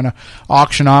they were trying to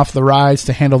auction off the rides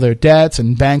to handle their debts,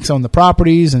 and banks owned the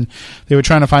properties, and they were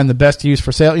trying to find the best use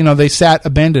for sale. They sat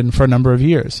abandoned for a number of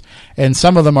years, and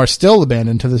some of them are still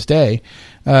abandoned to this day,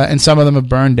 and some of them have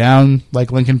burned down,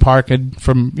 like Lincoln Park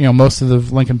most of the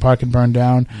Lincoln Park had burned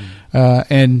down,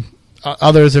 and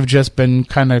others have just been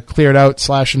kind of cleared out,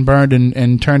 slashed and burned,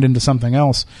 and turned into something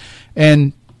else.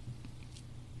 And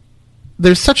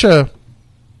there's such a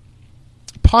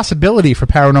possibility for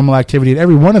paranormal activity at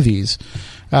every one of these.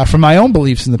 From my own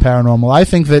beliefs in the paranormal, I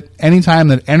think that anytime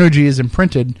that energy is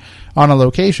imprinted on a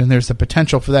location, there's the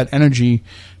potential for that energy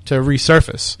to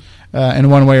resurface in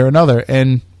one way or another.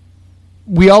 And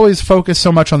we always focus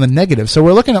so much on the negative. So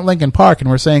we're looking at Lincoln Park, and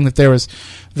we're saying that there was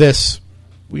this,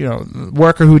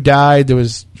 worker who died. There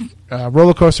was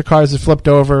roller coaster cars that flipped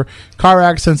over, car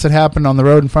accidents that happened on the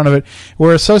road in front of it.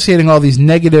 We're associating all these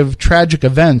negative, tragic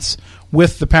events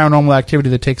with the paranormal activity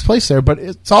that takes place there. But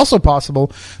it's also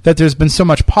possible that there's been so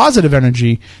much positive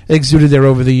energy exuded there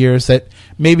over the years that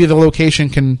maybe the location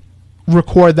can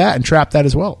record that and trap that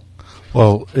as well.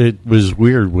 Well, it was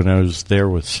weird when I was there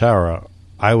with Sarah.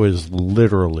 I was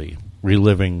literally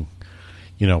reliving,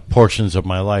 portions of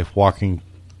my life, walking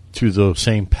through the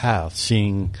same path,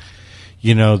 seeing,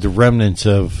 the remnants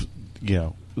of,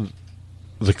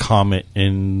 the comet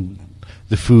and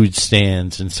the food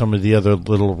stands and some of the other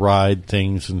little ride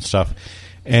things and stuff.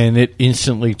 And it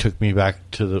instantly took me back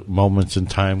to the moments in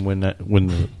time when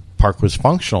the park was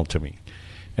functional to me.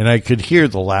 And I could hear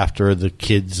the laughter of the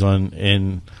kids on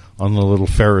the little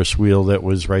Ferris wheel that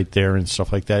was right there and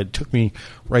stuff like that. It took me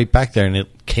right back there, and it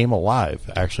came alive,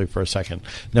 actually, for a second.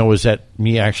 Now, was that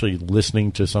me actually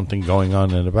listening to something going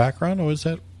on in the background, or was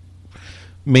that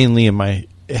mainly in my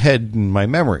head and my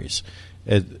memories?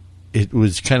 It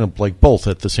was kind of like both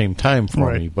at the same time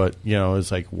for me, but, it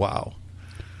was like, wow,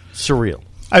 surreal.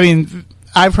 I mean,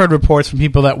 I've heard reports from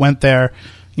people that went there,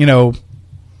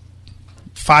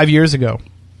 5 years ago,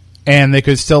 and they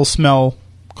could still smell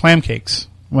clam cakes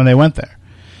when they went there.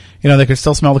 They could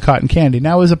still smell the cotton candy.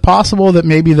 Now, is it possible that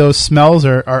maybe those smells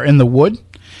are in the wood,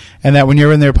 and that when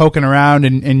you're in there poking around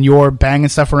and you're banging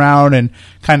stuff around and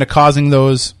kind of causing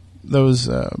those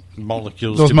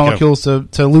molecules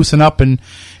to loosen up and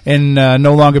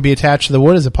no longer be attached to the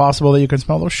wood? Is it possible that you can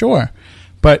smell those? Sure.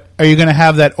 But are you going to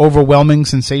have that overwhelming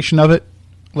sensation of it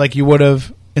like you would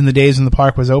have in the days when the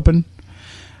park was open?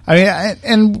 I mean,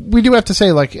 and we do have to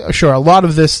say, sure, a lot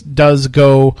of this does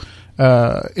go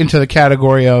into the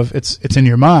category of it's in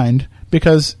your mind,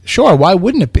 because, sure, why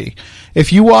wouldn't it be?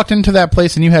 If you walked into that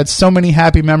place and you had so many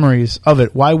happy memories of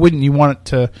it, why wouldn't you want it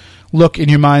to look in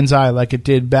your mind's eye like it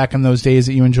did back in those days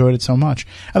that you enjoyed it so much?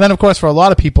 And then, of course, for a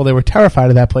lot of people, they were terrified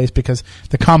of that place because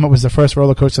the Comet was the first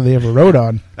roller coaster they ever rode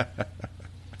on.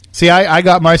 See, I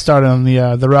got my start on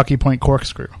the Rocky Point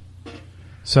Corkscrew,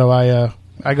 so I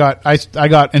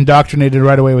got indoctrinated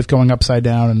right away with going upside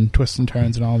down and twists and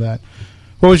turns and all that.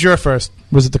 What was your first?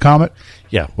 Was it the Comet?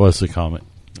 Yeah, it was the Comet,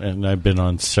 and I've been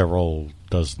on several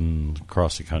dozen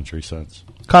across the country since.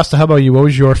 Costa, how about you? What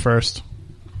was your first?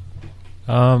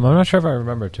 I'm not sure if I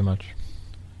remember too much.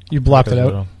 You blocked it out?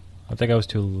 Little. I think I was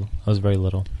very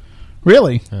little.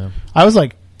 Really? Yeah. I was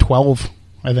like 12,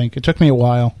 I think. It took me a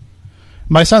while.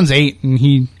 My son's 8, and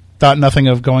he thought nothing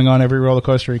of going on every roller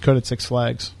coaster he could at Six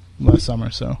Flags last summer,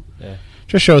 so yeah.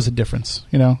 Just shows the difference.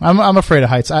 I'm afraid of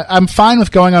heights. I'm fine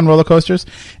with going on roller coasters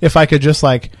if I could just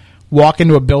walk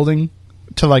into a building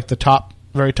to the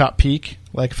very top peak.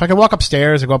 Like if I could walk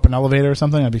upstairs or go up an elevator or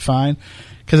something, I'd be fine,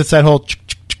 because it's that whole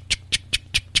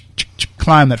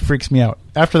climb that freaks me out.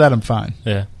 After that, I'm fine.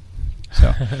 Yeah.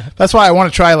 So that's why I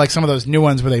want to try some of those new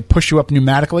ones where they push you up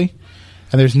pneumatically,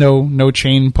 and there's no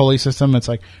chain pulley system. It's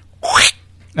like,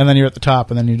 and then you're at the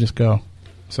top, and then you just go.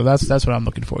 So that's what I'm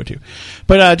looking forward to.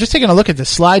 But just taking a look at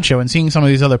this slideshow and seeing some of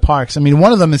these other parks. I mean,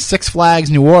 one of them is Six Flags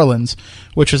New Orleans,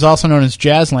 which is also known as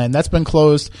Jazzland. That's been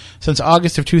closed since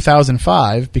August of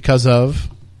 2005 because of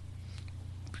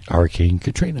Hurricane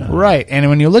Katrina. Right. And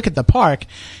when you look at the park,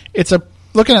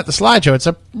 looking at the slideshow, it's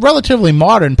a relatively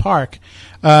modern park.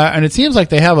 And it seems like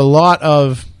they have a lot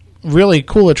of really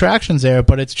cool attractions there,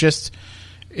 but it's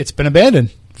been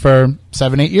abandoned for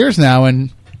 7-8 years now,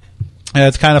 and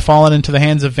it's kind of fallen into the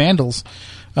hands of vandals.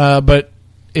 But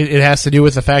it has to do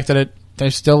with the fact that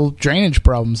there's still drainage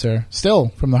problems there, still,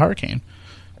 from the hurricane.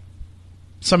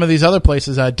 Some of these other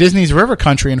places, Disney's River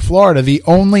Country in Florida, the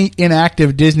only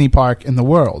inactive Disney park in the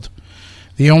world.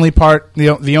 The only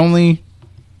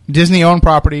Disney-owned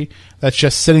property that's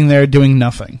just sitting there doing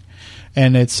nothing.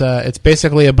 And it's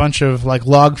basically a bunch of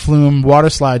log flume water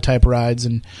slide type rides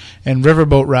and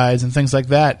riverboat rides and things like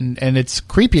that. And it's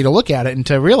creepy to look at it and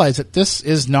to realize that this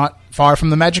is not far from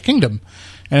the Magic Kingdom.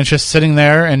 And it's just sitting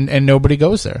there and nobody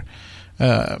goes there.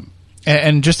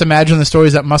 And just imagine the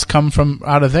stories that must come from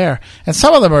out of there. And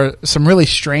some of them are some really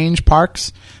strange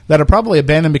parks that are probably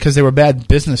abandoned because they were bad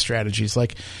business strategies.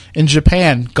 Like in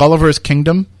Japan, Gulliver's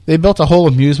Kingdom, they built a whole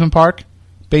amusement park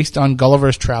based on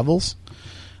Gulliver's Travels.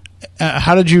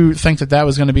 how did you think that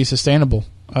was going to be sustainable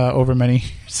over many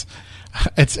years?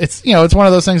 It's one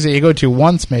of those things that you go to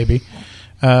once maybe.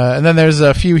 And then there's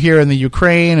a few here in the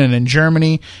Ukraine and in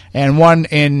Germany, and one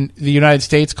in the United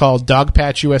States called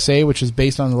Dogpatch USA, which is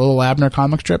based on the Little Abner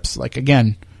comic strips. Like,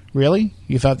 again, really?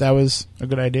 You thought that was a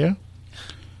good idea?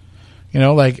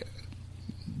 Like,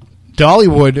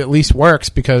 Dollywood at least works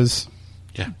because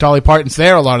Dolly Parton's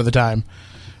there a lot of the time.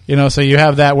 So you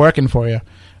have that working for you.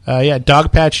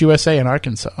 Dogpatch USA in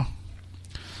Arkansas.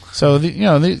 So,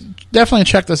 definitely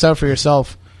check this out for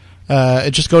yourself.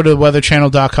 Just go to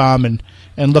weatherchannel.com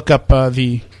and look up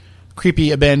the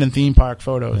creepy abandoned theme park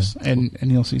photos, and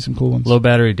you'll see some cool ones. Low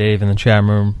Battery Dave in the chat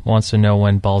room wants to know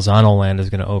when Balzano Land is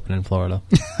going to open in Florida.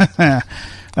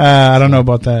 I don't know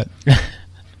about that.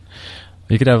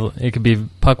 It could be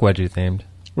Puckwedgie themed.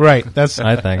 Right.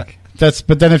 I think.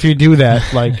 But then if you do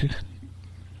that, like,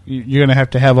 you're going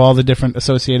to have all the different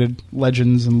associated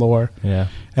legends and lore. Yeah.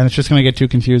 And it's just going to get too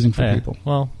confusing for people.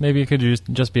 Well, maybe it could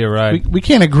just be a ride. We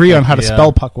can't agree on how to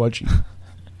spell Puckwedgie.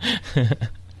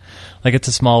 Like, it's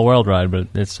a small world ride, but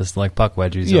it's just like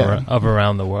Puckwedgies of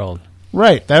around the world.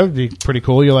 Right. That would be pretty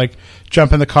cool. You, like,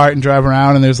 jump in the cart and drive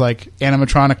around, and there's, like,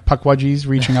 animatronic Puckwedgies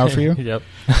reaching out for you. Yep.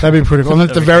 That'd be pretty cool. And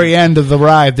at the very end of the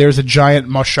ride, there's a giant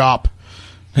Moshop.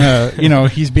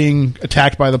 He's being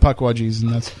attacked by the Puckwedgies,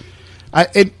 and that's...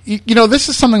 this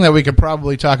is something that we could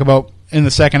probably talk about in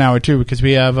the second hour too, because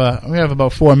we have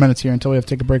about 4 minutes here until we have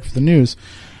to take a break for the news.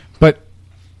 But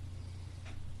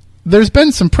there's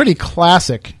been some pretty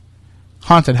classic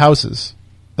haunted houses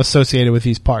associated with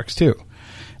these parks too,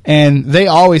 and they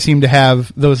always seem to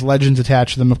have those legends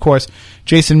attached to them. Of course,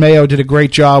 Jason Mayo did a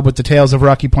great job with the Tales of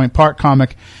Rocky Point Park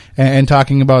comic and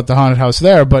talking about the haunted house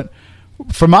there, but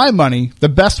for my money, the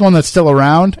best one that's still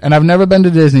around, and I've never been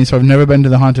to Disney, so I've never been to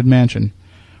the Haunted Mansion,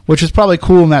 which is probably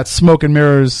cool in that smoke and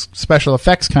mirrors special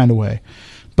effects kind of way.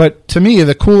 But to me,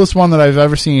 the coolest one that I've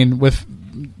ever seen, with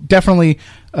definitely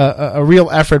a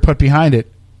real effort put behind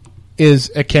it, is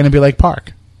at Canopy Lake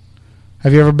Park.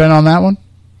 Have you ever been on that one?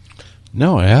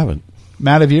 No, I haven't.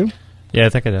 Matt, have you? Yeah, I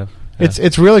think I have. Yeah.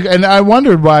 It's really good. And I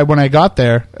wondered why when I got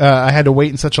there I had to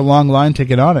wait in such a long line to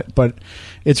get on it, but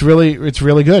it's really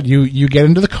good. You get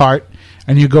into the cart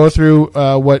and you go through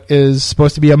what is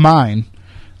supposed to be a mine,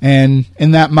 and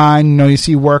in that mine, you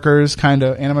see workers, kind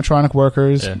of animatronic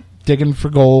workers, digging for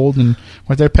gold and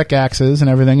with their pickaxes and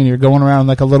everything, and you're going around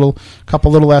like a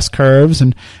couple little S curves,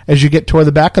 and as you get toward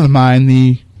the back of the mine,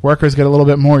 the workers get a little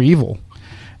bit more evil,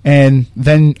 and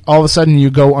then all of a sudden you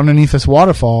go underneath this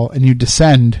waterfall and you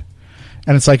descend.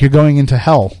 And it's like you're going into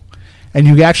hell. And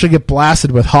you actually get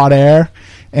blasted with hot air.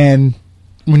 And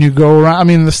when you go around... I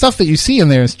mean, the stuff that you see in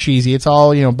there is cheesy. It's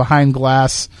all, behind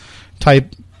glass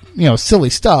type,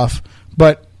 silly stuff.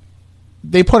 But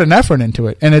they put an effort into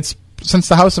it. And it's... Since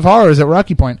the House of Horrors at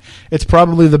Rocky Point, it's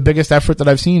probably the biggest effort that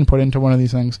I've seen put into one of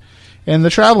these things. And the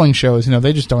traveling shows,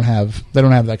 they just don't have... They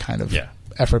don't have that kind of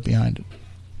effort behind it.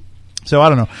 So, I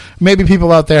don't know. Maybe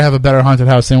people out there have a better haunted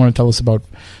house they want to tell us about.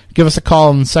 Give us a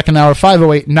call in the second hour,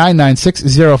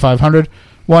 508-996-0500,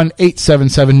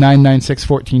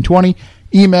 1-877-996-1420.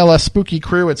 Email us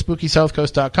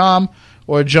spookykrew@spookysouthcoast.com,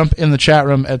 or jump in the chat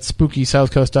room at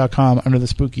spookysouthcoast.com under the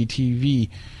Spooky TV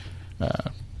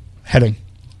heading.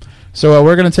 So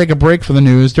we're going to take a break for the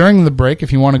news. During the break,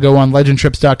 if you want to go on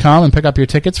legendtrips.com and pick up your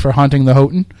tickets for Haunting the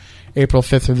Houghton, April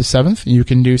 5th through the 7th, you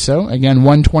can do so. Again,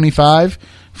 $125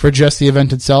 for just the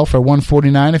event itself, or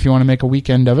 $149 if you want to make a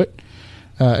weekend of it.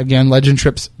 Again,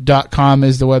 legendtrips.com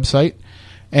is the website.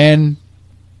 And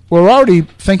we're already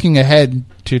thinking ahead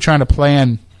to trying to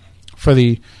plan for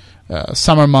the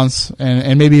summer months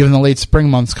and maybe even the late spring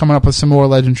months, coming up with some more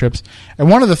legend trips. And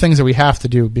one of the things that we have to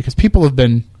do, because people have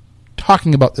been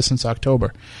talking about this since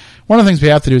October, one of the things we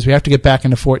have to do is we have to get back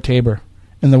into Fort Taber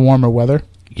in the warmer weather.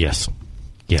 Yes.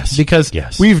 Because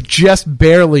we've just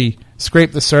barely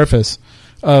scraped the surface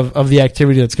of the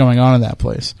activity that's going on in that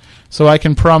place. So I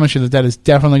can promise you that is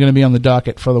definitely going to be on the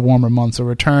docket for the warmer months, a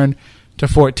return to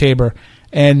Fort Taber.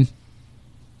 And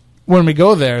when we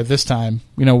go there this time,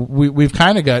 we've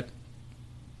kind of got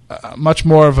much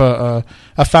more of a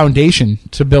foundation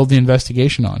to build the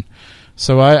investigation on.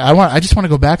 So I just want to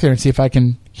go back there and see if I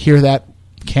can hear that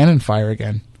cannon fire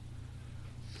again.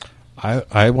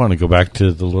 I want to go back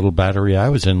to the little battery I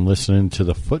was in, listening to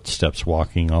the footsteps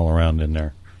walking all around in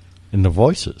there, and the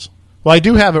voices. Well, I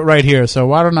do have it right here, so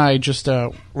why don't I just,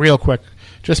 real quick,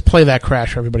 just play that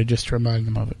crash for everybody just to remind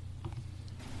them of it.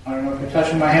 I don't know if you're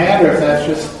touching my hand or if that's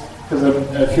just because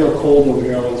I feel cold over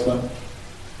here all of a sudden.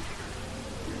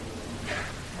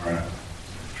 All right.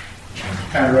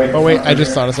 Kind of right. Oh, wait, I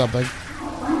just thought of something.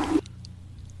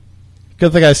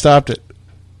 Good thing I stopped it.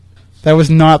 That was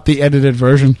not the edited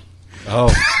version. Oh.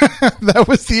 That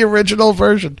was the original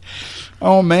version.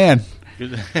 Oh, man.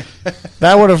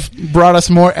 That would have brought us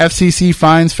more FCC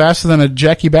fines faster than a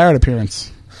Jackie Barrett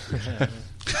appearance.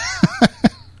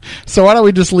 So why don't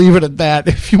we just leave it at that?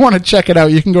 If you want to check it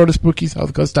out, you can go to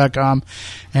SpookySouthCoast.com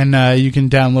and you can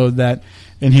download that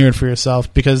and hear it for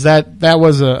yourself, because that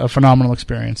was a phenomenal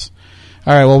experience.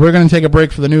 All right, well, we're going to take a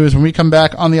break for the news. When we come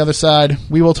back on the other side,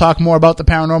 we will talk more about the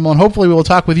paranormal, and hopefully we will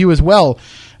talk with you as well.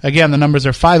 Again, the numbers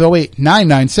are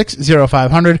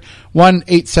 508-996-0500,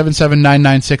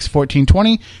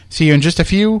 1-877-996-1420. See you in just a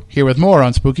few, here with more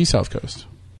on Spooky South Coast.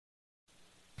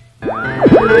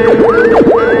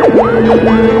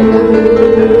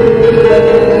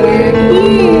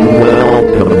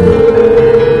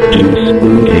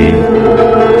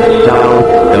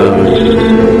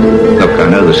 Look, I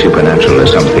know the supernatural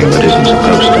is something that isn't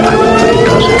supposed to happen, but it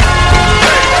does.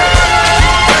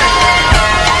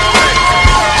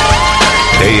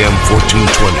 AM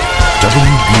 1420,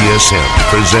 WBSM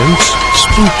presents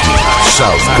Spooky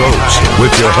South Coast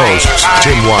with your hosts,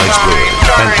 Tim Weisberg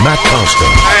and Matt Costa.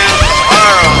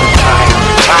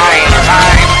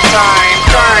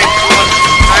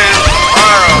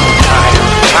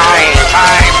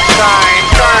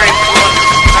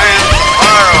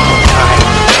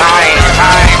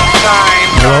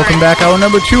 Welcome back. Hour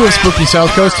number 2 of Spooky South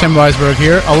Coast. Tim Weisberg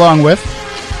here, along with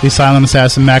the silent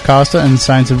assassin Matt Costa and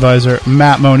science advisor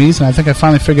Matt Moniz. And I think I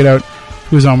finally figured out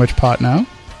who's on which pot now.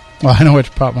 Well, I know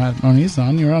which pot Matt Moniz is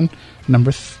on. You're on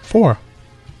number 4.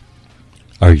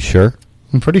 Are you sure?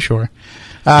 I'm pretty sure.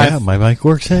 Yeah, my mic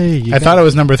works. Hey, I thought it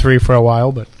was number 3 for a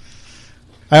while, but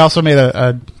I also made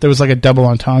there was like a double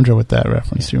entendre with that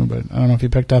reference too, but I don't know if you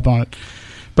picked up on it.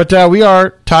 But we are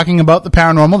talking about the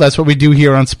paranormal. That's what we do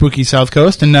here on Spooky South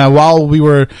Coast. And while we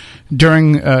were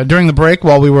during the break,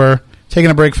 while we were taking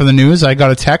a break for the news, I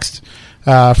got a text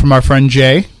from our friend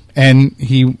Jay, and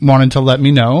he wanted to let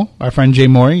me know. Our friend Jay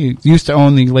Morey, he used to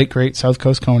own the late great South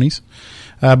Coast Conies,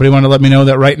 but he wanted to let me know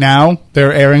that right now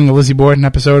they're airing the Lizzie Borden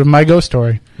episode of My Ghost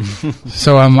Story.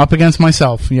 So I'm up against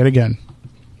myself yet again.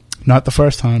 Not the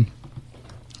first time.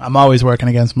 I'm always working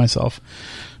against myself.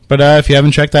 But if you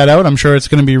haven't checked that out, I'm sure it's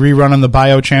going to be rerun on the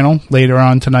Bio channel later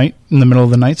on tonight in the middle of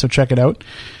the night, so check it out.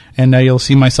 And you'll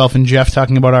see myself and Jeff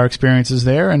talking about our experiences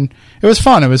there. And it was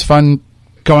fun. It was fun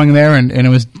going there, and it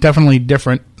was definitely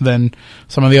different than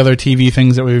some of the other TV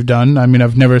things that we've done. I mean,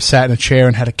 I've never sat in a chair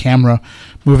and had a camera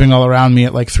moving all around me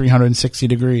at like 360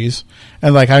 degrees.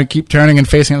 And like I keep turning and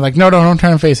facing it, like, no, don't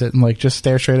turn and face it. And like just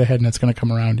stare straight ahead and it's going to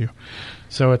come around you.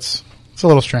 So it's a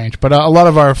little strange. But a lot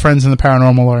of our friends in the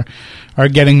paranormal are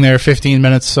getting their 15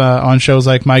 minutes on shows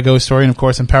like My Ghost Story and, of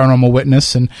course, in Paranormal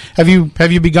Witness. And have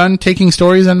you begun taking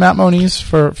stories in Matt Moniz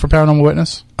for Paranormal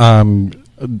Witness?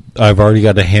 I've already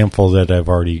got a handful that I've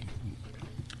already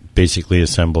basically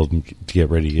assembled to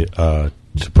get ready to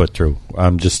put through.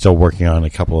 I'm just still working on a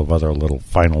couple of other little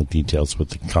final details with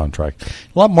the contract.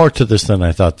 A lot more to this than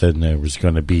I thought than there was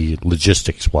going to be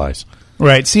logistics-wise.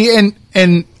 Right. See,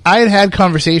 and I had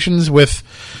conversations with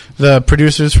the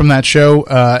producers from that show,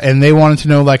 and they wanted to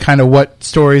know like kind of what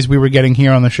stories we were getting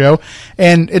here on the show.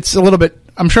 And it's a little bit,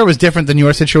 I'm sure it was different than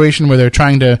your situation where they're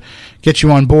trying to get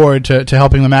you on board to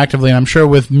helping them actively. And I'm sure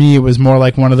with me, it was more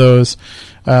like one of those,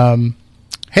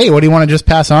 hey, what do you want to just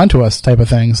pass on to us type of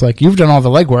things? Like, you've done all the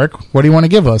legwork. What do you want to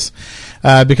give us?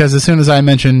 Because as soon as I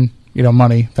mention,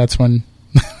 money, that's when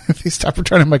they stop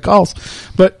returning my calls.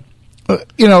 But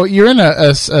you're in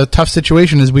a tough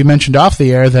situation, as we mentioned off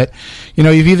the air, that,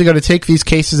 you've either got to take these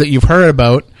cases that you've heard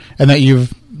about and that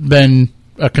you've been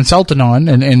a consultant on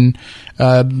and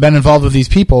been involved with these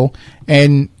people,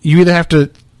 and you either have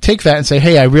to take that and say,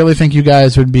 hey, I really think you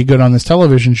guys would be good on this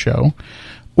television show,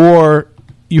 or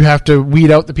you have to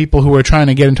weed out the people who are trying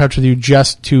to get in touch with you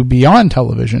just to be on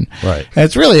television. Right. And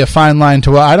it's really a fine line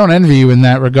to, I don't envy you in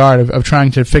that regard of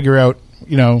trying to figure out,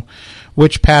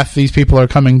 which path these people are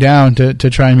coming down to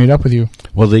try and meet up with you.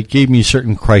 Well, they gave me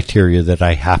certain criteria that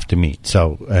I have to meet.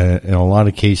 So in a lot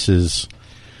of cases,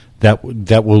 that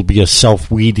will be a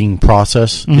self-weeding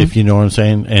process, if you know what I'm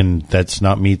saying. And that's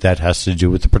not me. That has to do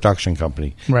with the production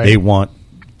company. Right. They want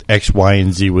X, Y,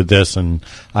 and Z with this, and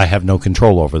I have no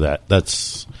control over that.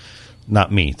 That's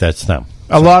not me. That's them.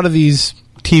 A lot of these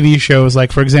TV shows,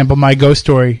 like, for example, My Ghost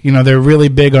Story, they're really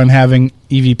big on having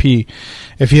EVP.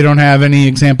 If you don't have any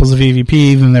examples of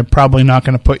EVP, then they're probably not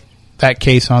going to put that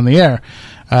case on the air.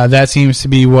 That seems to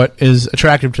be what is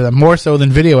attractive to them, more so than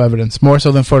video evidence, more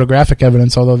so than photographic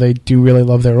evidence, although they do really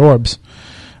love their orbs,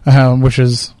 which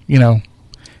is, if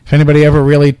anybody ever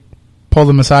really pulled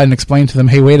them aside and explained to them,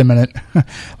 hey, wait a minute,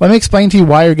 let me explain to you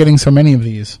why you're getting so many of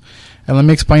these. And let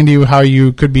me explain to you how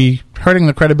you could be hurting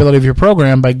the credibility of your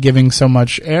program by giving so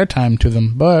much airtime to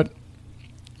them. But,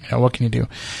 what can you do?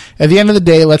 At the end of the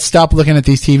day, let's stop looking at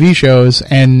these TV shows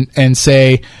and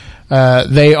say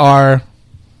they are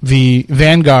the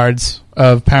vanguards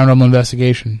of paranormal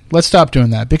investigation. Let's stop doing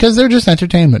that because they're just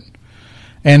entertainment.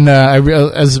 And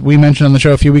as we mentioned on the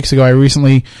show a few weeks ago, I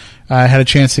recently had a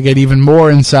chance to get even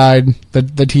more inside the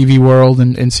TV world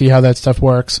and see how that stuff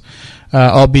works,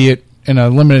 albeit in a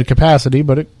limited capacity,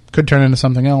 but it could turn into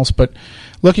something else. But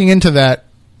looking into that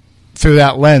through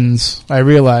that lens, I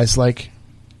realized,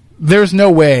 there's no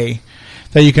way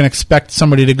that you can expect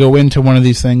somebody to go into one of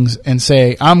these things and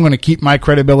say, I'm going to keep my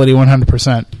credibility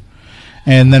 100%,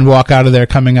 and then walk out of there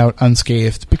coming out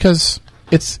unscathed, because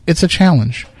it's a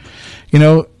challenge.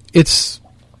 If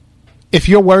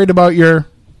you're worried about your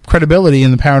credibility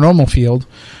in the paranormal field,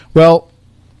 well,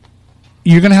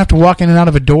 you're going to have to walk in and out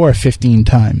of a door 15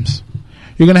 times.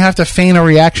 You're going to have to feign a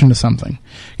reaction to something.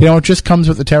 It just comes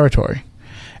with the territory.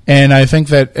 And I think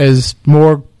that as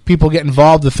more people get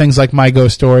involved with things like My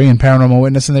Ghost Story and Paranormal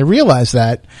Witness, and they realize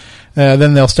that,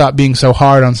 then they'll stop being so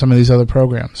hard on some of these other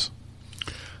programs.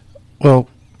 Well,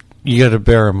 you got to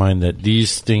bear in mind that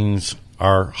these things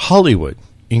are Hollywood,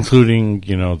 including,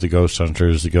 the Ghost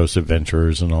Hunters, the Ghost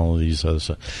Adventurers, and all of these other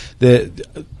stuff.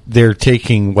 They're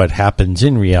taking what happens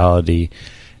in reality,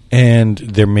 and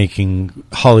they're making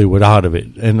Hollywood out of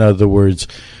it. In other words,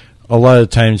 a lot of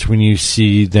times when you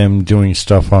see them doing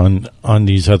stuff on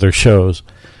these other shows,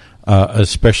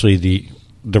 especially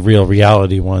the real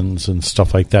reality ones and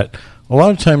stuff like that, a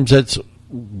lot of times that's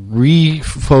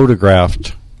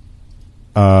re-photographed.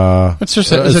 It's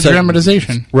just a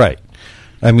dramatization. Right.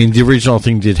 I mean, the original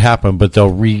thing did happen, but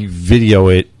they'll re-video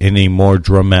it in a more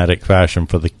dramatic fashion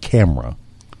for the camera.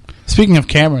 Speaking of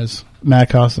cameras,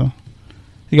 Matt Costa,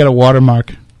 you got a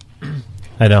watermark.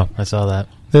 I know. I saw that.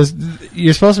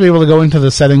 You're supposed to be able to go into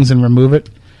the settings and remove it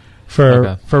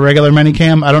for regular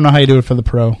Minicam. I don't know how you do it for the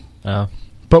Pro. Oh.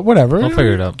 But whatever. I'll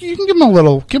figure it out. You can give them a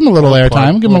little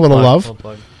airtime, give them a little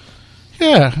love.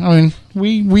 Yeah, I mean,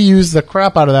 we use the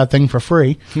crap out of that thing for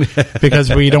free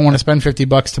because we don't want to spend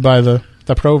 $50 to buy the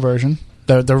Pro version,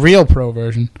 the real Pro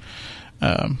version.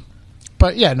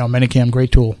 But yeah, no, Minicam,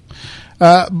 great tool.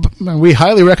 We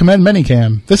highly recommend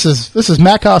Minicam. This is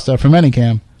Matt Costa from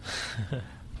Minicam.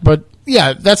 But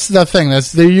yeah, that's the thing.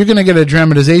 You're going to get a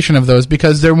dramatization of those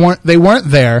because they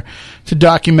weren't there to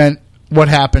document what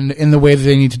happened in the way that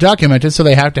they need to document it, so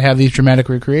they have to have these dramatic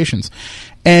recreations.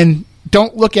 And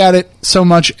don't look at it so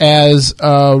much as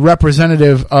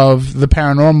representative of the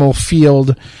paranormal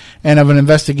field and of an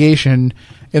investigation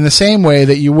in the same way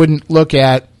that you wouldn't look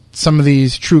at some of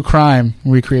these true crime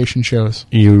recreation shows.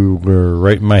 You were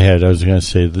right in my head. I was going to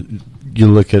say that you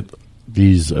look at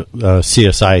these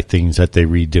CSI things that they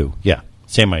redo. Yeah,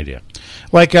 same idea.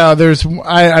 Like there's,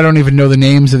 I don't even know the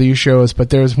names of these shows, but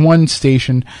there's one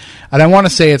station, and I want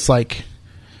to say it's like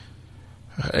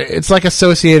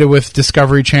associated with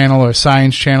Discovery Channel or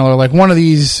Science Channel or like one of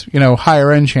these,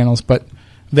 higher end channels, but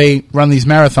they run these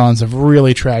marathons of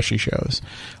really trashy shows,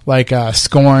 like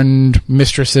Scorned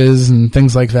Mistresses and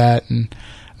things like that. And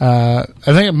I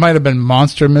think it might have been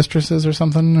Monster Mistresses or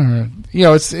something, or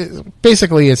it's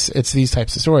basically these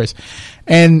types of stories,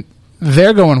 and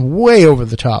they're going way over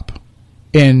the top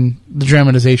in the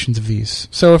dramatizations of these.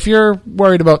 So if you're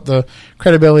worried about the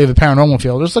credibility of the paranormal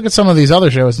field, just look at some of these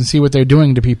other shows and see what they're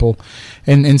doing to people,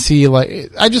 and see, like,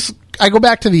 I go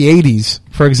back to the 80s,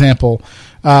 for example,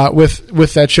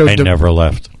 with that show. I never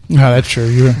left. Oh, that's true.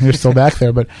 You're still back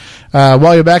there. But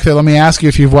while you're back there, let me ask you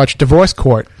if you've watched Divorce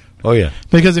Court. Oh, yeah.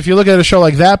 Because if you look at a show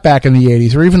like that back in the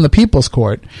 80s, or even The People's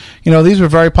Court, these were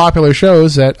very popular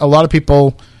shows that a lot of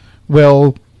people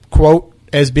will quote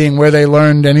as being where they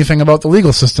learned anything about the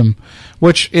legal system,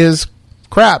 which is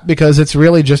crap because it's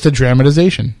really just a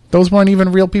dramatization. Those weren't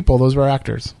even real people. Those were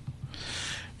actors.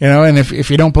 And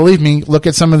if you don't believe me, look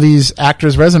at some of these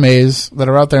actors' resumes that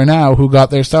are out there now who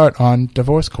got their start on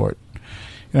Divorce Court.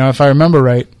 If I remember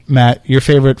right, Matt, your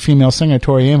favorite female singer,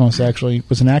 Tori Amos, actually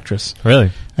was an actress.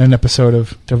 Really? In an episode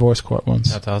of Divorce Court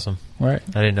once. That's awesome. Right.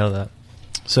 I didn't know that.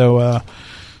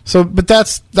 But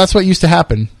that's what used to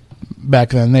happen back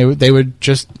then. They would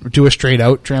just do a straight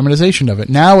out dramatization of it.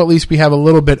 Now at least we have a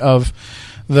little bit of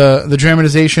the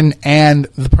dramatization and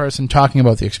the person talking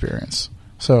about the experience.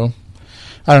 So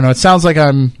I don't know. It sounds like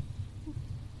I'm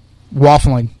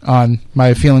waffling on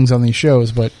my feelings on these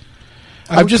shows, but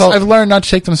I've learned not to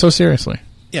take them so seriously.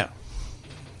 Yeah.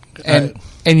 And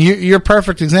you're a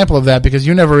perfect example of that because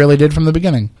you never really did from the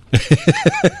beginning.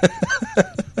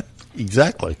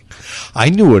 Exactly. I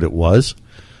knew what it was.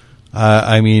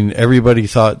 I mean, everybody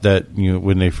thought that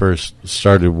when they first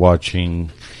started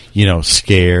watching,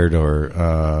 Scared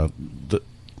or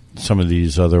some of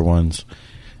these other ones,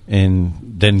 and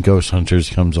then Ghost Hunters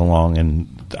comes along,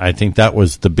 and I think that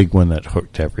was the big one that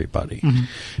hooked everybody. Mm-hmm.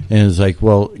 And it's like,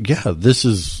 well, yeah, this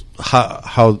is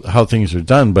how things are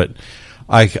done, but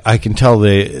I can tell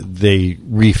they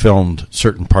refilmed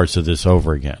certain parts of this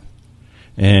over again,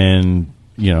 and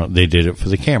they did it for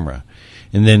the camera.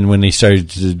 And then when they started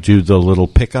to do the little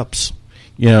pickups,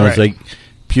 right. It's like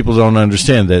people don't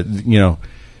understand that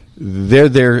they're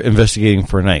there investigating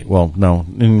for a night. Well, no,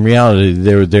 in reality,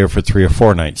 they were there for 3 or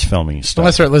 4 nights filming stuff.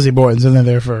 Unless they're at Lizzie Borden's, and they're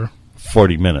there for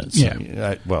 40 minutes.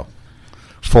 Yeah.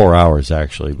 4 hours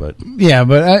actually, but yeah,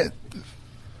 but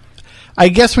I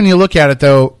guess when you look at it,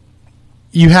 though,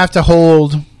 you have to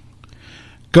hold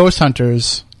Ghost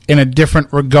Hunters in a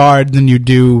different regard than you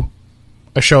do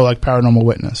a show like Paranormal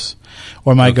Witness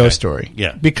or My Ghost Story.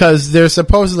 Yeah. Because they're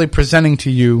supposedly presenting to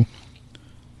you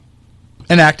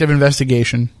an active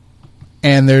investigation,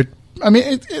 and and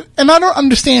I don't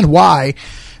understand why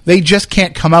they just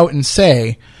can't come out and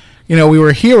say, we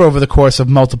were here over the course of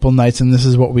multiple nights and this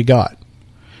is what we got.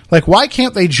 Like, why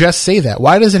can't they just say that?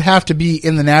 Why does it have to be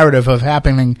in the narrative of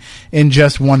happening in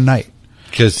just one night?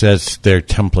 Because that's their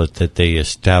template that they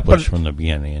established from the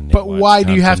beginning. But why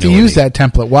do you have to use that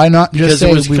template? Why not just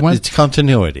say we went? It's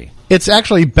continuity. It's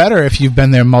actually better if you've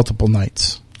been there multiple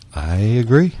nights. I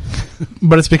agree.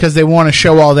 But it's because they want to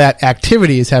show all that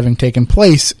activity as having taken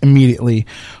place immediately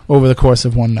over the course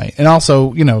of one night. And also,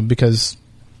 because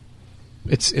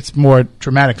it's more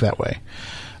dramatic that way.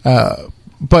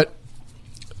 But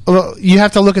you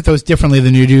have to look at those differently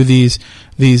than you do these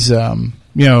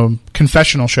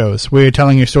confessional shows where you're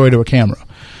telling your story to a camera.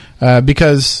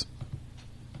 Because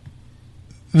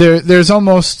there's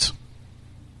almost,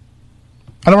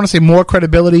 I don't want to say more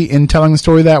credibility in telling the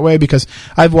story that way, because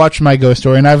I've watched My Ghost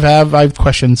Story and I've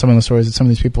questioned some of the stories that some of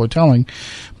these people are telling,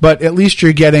 but at least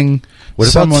you're getting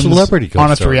someone's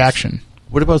honest reaction.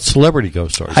 What about celebrity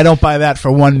ghost stories? I don't buy that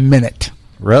for 1 minute.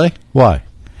 Really? Why?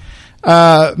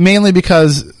 Mainly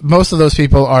because most of those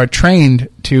people are trained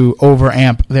to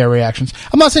overamp their reactions.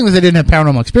 I'm not saying that they didn't have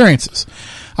paranormal experiences.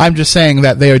 I'm just saying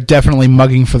that they are definitely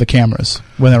mugging for the cameras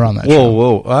when they're on that show.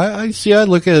 Whoa. I see. I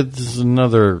look at this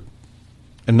another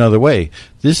way.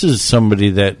 This is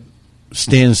somebody that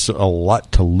stands a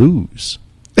lot to lose.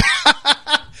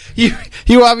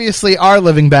 You obviously are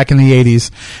living back in the 80s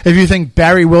if you think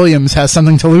Barry Williams has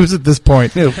something to lose at this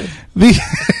point. Yeah,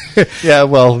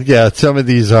 some of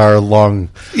these are long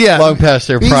past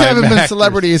their prime. These haven't been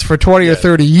celebrities for 20 or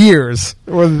 30 years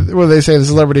where they say the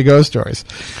celebrity ghost stories.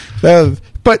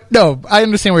 But no, I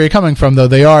understand where you're coming from, though.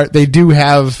 They do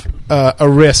have a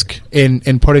risk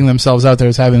in putting themselves out there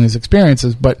as having these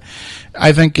experiences, but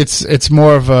I think it's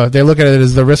more of they look at it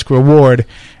as the risk reward,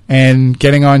 and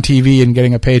getting on TV and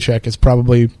getting a paycheck is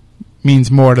probably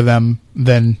means more to them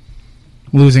than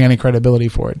losing any credibility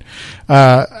for it.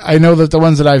 I know that the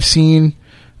ones that I've seen,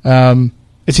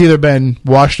 it's either been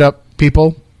washed up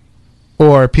people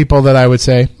or people that I would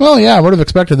say, well, yeah, I would have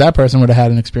expected that person would have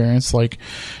had an experience. Like,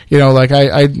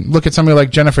 I look at somebody like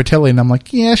Jennifer Tilly and I'm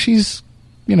like, yeah, she's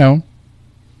a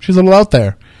little out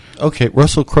there. Okay,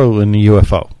 Russell Crowe in the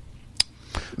UFO.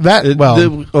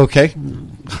 Okay.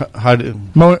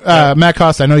 Matt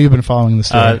Costa, I know you've been following the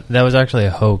story. That was actually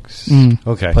a hoax.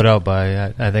 Okay. Put out by,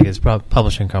 I think it's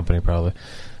publishing company probably,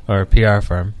 or a PR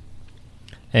firm.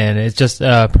 And it's just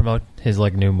promote his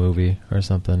new movie or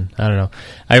something. I don't know.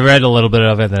 I read a little bit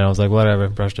of it, and then I was like, whatever,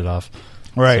 brushed it off.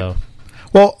 Right. So.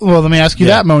 Well, let me ask you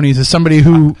that, Moniz, as somebody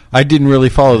who... I didn't really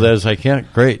follow that as I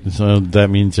can't. Great. So that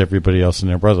means everybody else and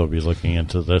their brother will be looking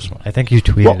into this one. I think you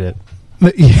tweeted it.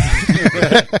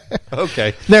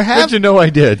 Okay. Good to know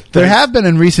I did. There have been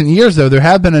in recent years, though, there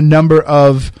have been a number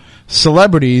of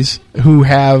celebrities who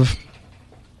have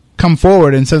come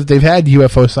forward and said that they've had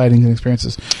UFO sightings and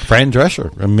experiences. Fran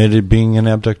Drescher admitted being an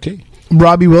abductee.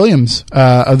 Robbie Williams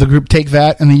of the group Take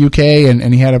That in the UK,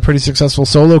 and he had a pretty successful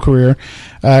solo career.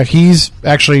 He's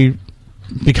actually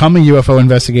become a UFO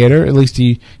investigator. At least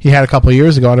he had a couple of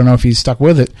years ago. I don't know if he's stuck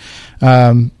with it.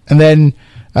 And then...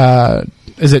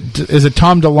 Is it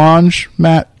Tom DeLonge,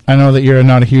 Matt? I know that you're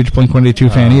not a huge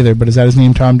Blink-182 fan either, but is that his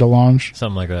name, Tom DeLonge?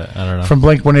 Something like that. I don't know. From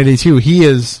Blink-182. He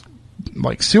is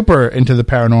super into the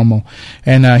paranormal,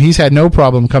 and he's had no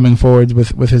problem coming forward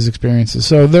with his experiences.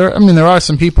 So there are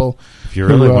some people. If you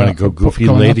really want to go goofy,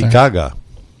 Lady Gaga.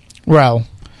 Well,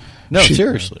 no,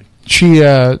 seriously. She's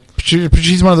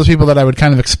one of those people that I would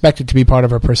kind of expect it to be part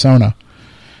of her persona.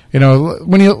 You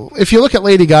know, if you look at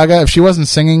Lady Gaga, if she wasn't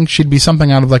singing, she'd be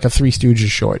something out of like a Three Stooges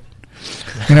short.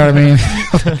 You know what I mean?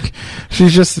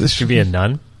 She's just... Should be a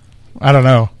nun? I don't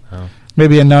know. Oh.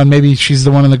 Maybe a nun. Maybe she's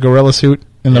the one in the gorilla suit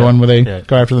in the one where they Yeah.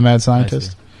 go after the mad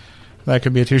scientist. That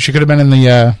could be it too. She could have been in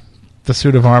the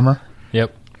suit of armor.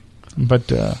 Yep.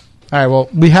 But, all right, well,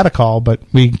 we had a call, but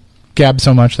we gabbed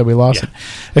so much that we lost it.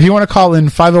 If you want to call in,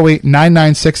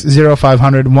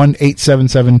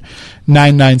 508-996-0500,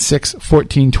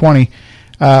 1-877-996-1420.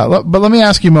 But let me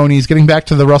ask you, Moniz, getting back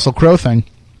to the Russell Crowe thing,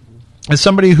 as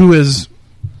somebody who has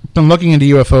been looking into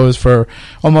UFOs for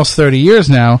almost 30 years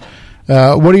now,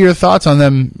 what are your thoughts on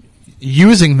them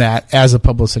using that as a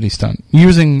publicity stunt,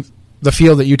 using the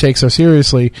field that you take so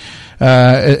seriously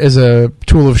as a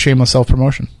tool of shameless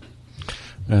self-promotion?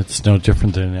 It's no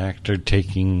different than an actor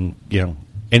taking,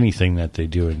 anything that they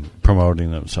do and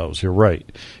promoting themselves. You're right.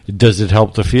 Does it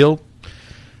help the field?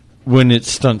 When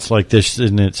it's stunts like this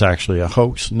and it's actually a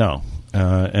hoax, no.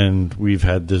 And we've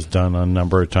had this done a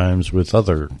number of times with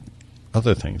other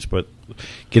things. But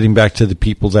getting back to the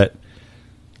people that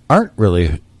aren't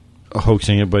really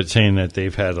hoaxing it, but saying that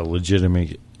they've had a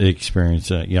legitimate experience,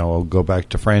 I'll go back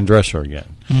to Fran Drescher again,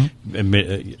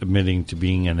 admitting to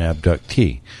being an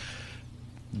abductee.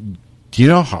 Do you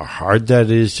know how hard that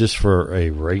is just for a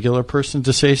regular person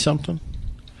to say something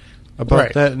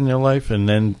about that in their life and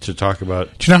then to talk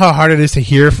about... Do you know how hard it is to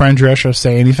hear Fran Drescher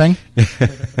say anything?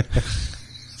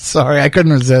 Sorry, I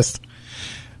couldn't resist.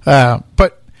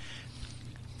 But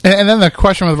and then the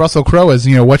question with Russell Crowe is,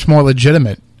 what's more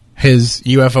legitimate, his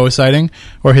UFO sighting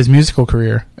or his musical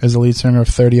career as the lead singer of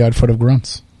 30 Odd Foot of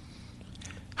Grunts?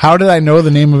 How did I know the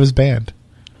name of his band?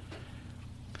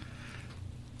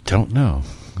 Don't know.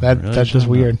 That's just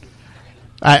weird.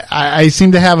 I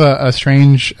seem to have a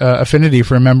strange affinity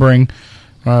for remembering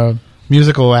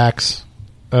musical acts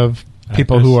of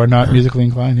people who are not musically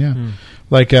inclined. Yeah,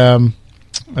 like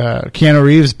Keanu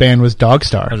Reeves' band was Dog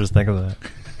Star. I was just thinking of that.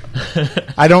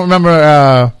 I don't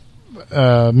remember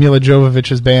Mila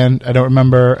Jovovich's band. I don't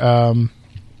remember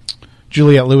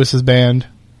Juliette Lewis's band.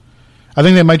 I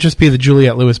think they might just be the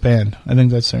Juliette Lewis band. I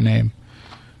think that's their name.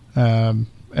 And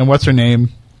what's her name?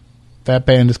 That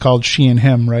band is called She and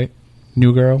Him, right?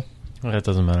 New Girl? Well, that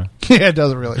doesn't matter. Yeah, it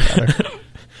doesn't really matter.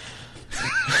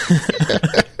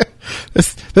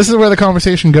 This is where the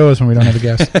conversation goes when we don't have a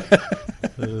guest.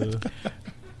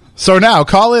 So now,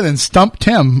 call in and stump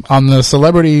Tim on the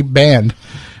celebrity band.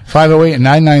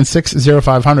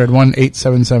 508-996-0500,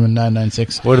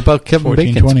 1-877-996. What about Kevin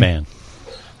Bacon's band?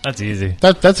 That's easy.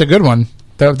 That's a good one.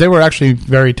 They were actually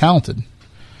very talented,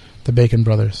 the Bacon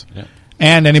Brothers. Yeah.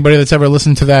 And anybody that's ever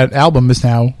listened to that album is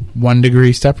now 1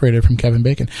 degree separated from Kevin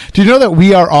Bacon. Do you know that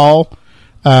we are all,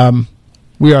 our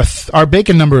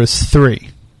Bacon number is 3.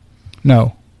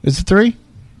 No. Is it 3?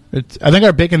 I think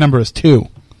our Bacon number is 2.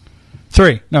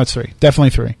 3. No, it's 3.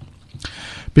 Definitely 3.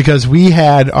 Because we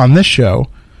had on this show,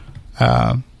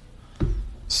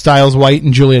 Styles White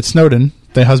and Juliet Snowden,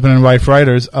 the husband and wife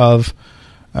writers of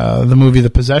the movie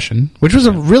The Possession, which was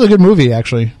a really good movie,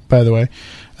 actually, by the way.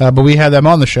 But we had them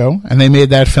on the show, and they made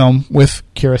that film with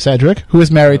Kira Sedgwick, who is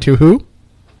married to who?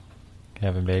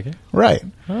 Kevin Bacon? Right.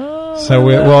 Oh.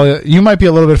 So, you might be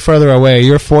a little bit further away.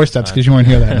 You're 4 steps because you weren't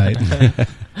here that night.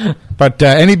 But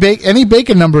any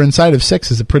Bacon number inside of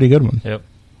 6 is a pretty good one. Yep.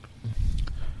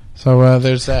 So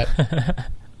there's that.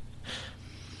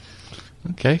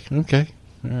 Okay. All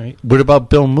right. What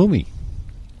about Bill Mumy?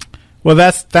 Well,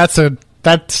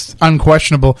 that's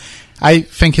unquestionable. I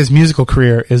think his musical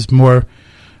career is more,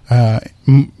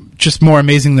 just more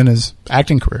amazing than his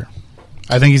acting career.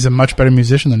 I think he's a much better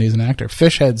musician than he's an actor.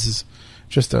 Fish Heads is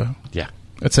just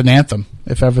it's an anthem,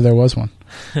 if ever there was one.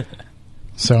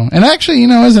 So, and actually,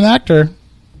 as an actor,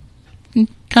 he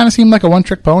kind of seemed like a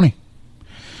one-trick pony.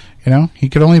 He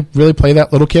could only really play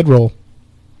that little kid role.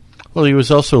 Well, he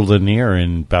was also Lanier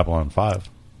in Babylon 5.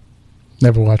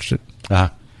 Never watched it.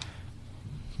 Ah.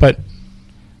 But,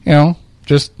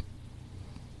 just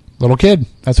little kid.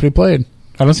 That's what he played.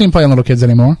 I don't see him playing little kids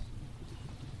anymore.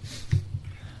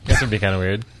 That would be kind of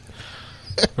weird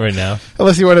right now.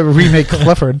 Unless you want to remake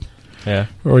Clifford. Yeah.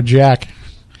 Or Jack.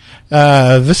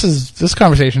 This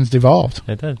conversation's devolved.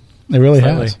 It did. It really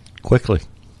has. Quickly.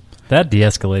 That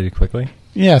de-escalated quickly.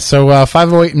 Yeah, so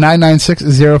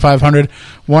 508-996-0500,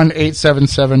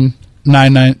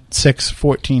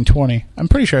 1-877-996-1420. I'm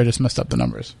pretty sure I just messed up the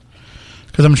numbers.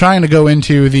 Because I'm trying to go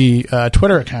into the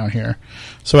Twitter account here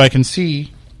so I can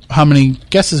see how many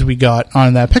guesses we got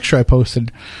on that picture I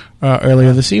posted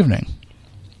earlier this evening.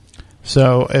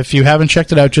 So if you haven't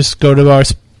checked it out, just go to our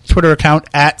Twitter account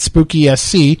at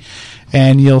SpookySC,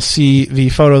 and you'll see the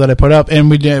photo that I put up. And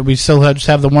we still just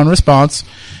have the one response,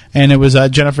 and it was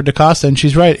Jennifer DaCosta, and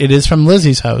she's right. It is from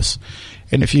Lizzie's house.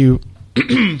 And if you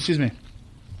excuse me.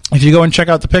 If you go and check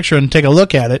out the picture and take a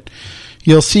look at it,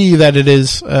 you'll see that it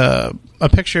is a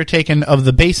picture taken of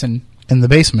the basin in the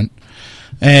basement.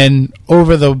 And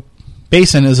over the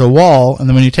basin is a wall, and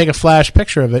then when you take a flash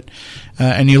picture of it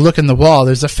and you look in the wall,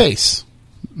 there's a face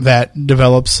that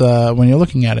develops when you're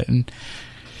looking at it. And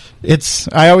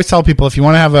I always tell people, if you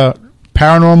want to have a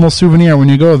paranormal souvenir when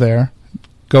you go there,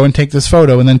 go and take this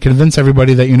photo and then convince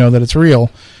everybody that you know that it's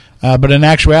real. But in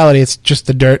actuality, it's just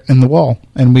the dirt in the wall.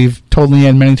 And we've told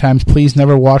Leanne many times, please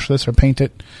never wash this or paint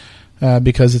it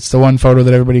because it's the one photo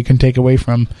that everybody can take away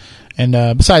from. And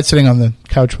besides sitting on the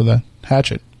couch with a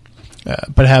hatchet,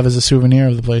 but have as a souvenir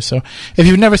of the place. So if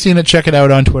you've never seen it, check it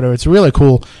out on Twitter. It's really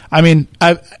cool. I mean,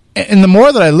 and the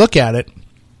more that I look at it,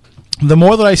 the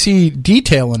more that I see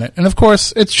detail in it. And of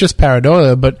course, it's just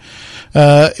pareidolia, but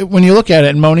when you look at it,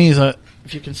 and Moniz,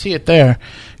 if you can see it there,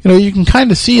 you can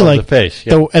kind of see like the face,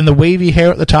 yeah. and the wavy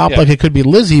hair at the top, like it could be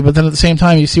Lizzie, but then at the same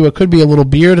time, you see what could be a little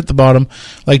beard at the bottom,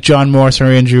 like John Morris or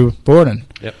Andrew Borden.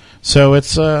 Yep. So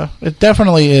it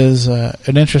definitely is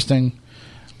an interesting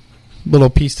little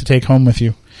piece to take home with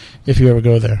you if you ever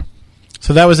go there.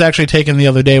 So that was actually taken the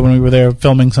other day when we were there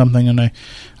filming something, and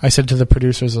I said to the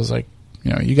producers, I was like,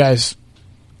 you guys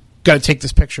got to take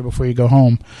this picture before you go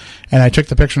home. And I took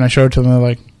the picture and I showed it to them, and they're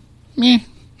like, meh.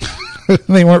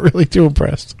 They weren't really too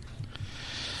impressed.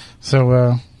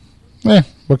 So,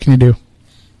 what can you do?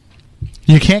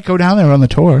 You can't go down there on the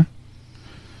tour.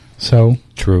 So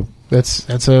true. That's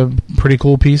a pretty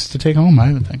cool piece to take home,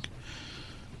 I would think.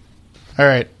 All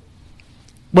right.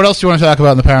 What else do you want to talk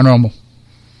about in the paranormal?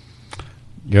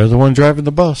 You're the one driving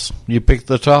the bus. You pick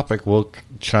the topic. We'll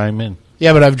chime in.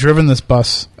 Yeah, but I've driven this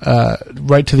bus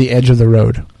right to the edge of the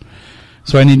road.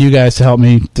 So I need you guys to help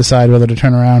me decide whether to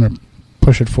turn around or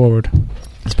push it forward.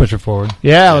 Let's push it forward.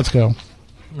 Yeah, let's go.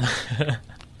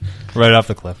 Right off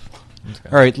the cliff.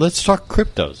 All right, let's talk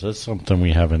cryptos. That's something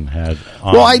we haven't had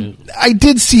on. Well, I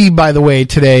did see, by the way,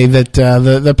 today that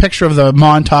the picture of the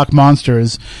Montauk Monster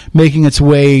is making its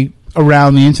way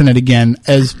around the internet again,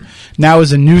 as now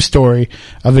is a news story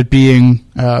of it being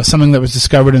something that was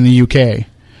discovered in the UK.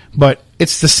 But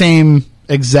it's the same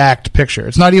exact picture.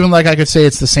 It's not even like I could say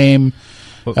it's the same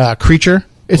creature.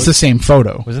 It's the same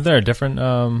photo. Wasn't there a different...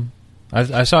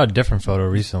 I saw a different photo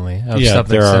recently of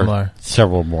something there similar. Are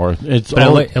several more. It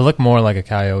looked more like a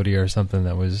coyote or something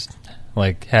that was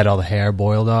like had all the hair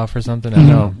boiled off or something. I don't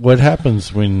know. What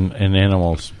happens when an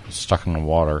animal's stuck in the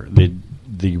water?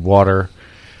 The water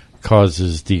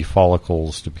causes the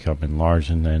follicles to become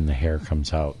enlarged, and then the hair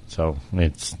comes out. So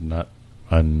it's not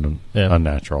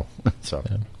unnatural. So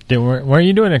weren't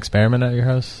you doing an experiment at your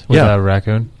house with a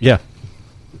raccoon? Yeah.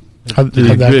 How'd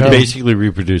that go? Basically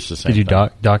reproduce the same Did you thing.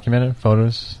 document it?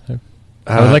 Photos?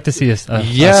 I would like to see a I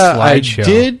slideshow.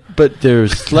 did, but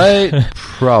there's a slight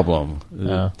problem.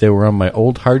 They were on my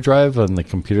old hard drive on the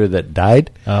computer that died.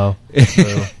 Oh.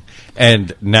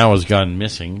 And now has gone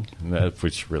missing,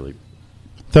 which really...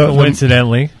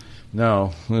 Coincidentally?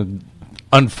 No.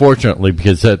 Unfortunately,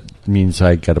 because that means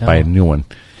I got to buy a new one.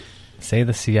 Say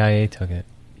the CIA took it.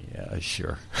 Yeah,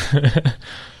 sure.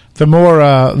 The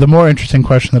more interesting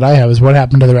question that I have is what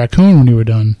happened to the raccoon when you were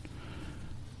done?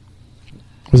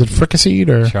 Was it fricasseed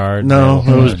or charred? No,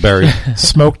 it was buried.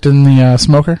 Smoked in the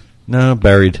smoker? No,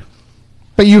 buried.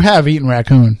 But you have eaten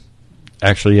raccoon.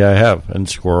 Actually, I have. And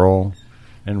squirrel,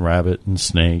 and rabbit, and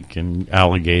snake, and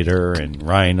alligator, and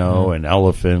rhino, and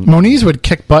elephant. Moniz would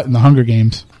kick butt in the Hunger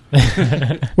Games.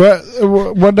 what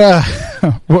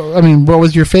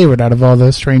was your favorite out of all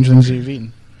the strange things you've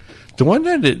eaten? The one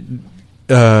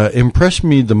that impressed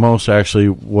me the most, actually,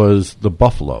 was the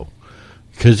buffalo.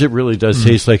 Because it really does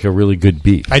taste like a really good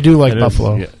beef. I do like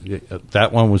buffalo. Yeah,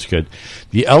 that one was good.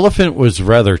 The elephant was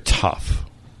rather tough.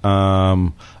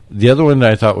 The other one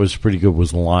that I thought was pretty good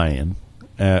was lion,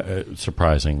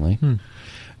 surprisingly.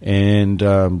 And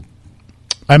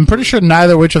I'm pretty sure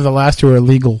neither which of the last two are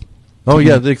legal. Oh,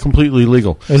 yeah, they're completely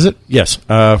legal. Is it? Yes.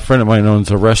 A friend of mine owns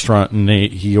a restaurant, and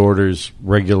he orders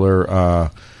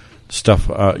regular stuff.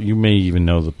 You may even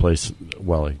know the place,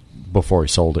 before he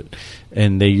sold it.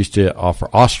 And they used to offer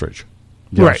ostrich.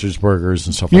 Ostrich burgers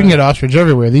and stuff you like that. You can get ostrich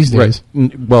everywhere these days.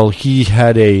 Right. Well, he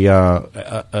had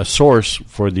a source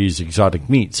for these exotic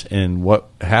meats. And what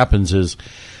happens is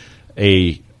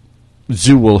a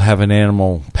zoo will have an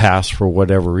animal pass for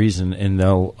whatever reason, and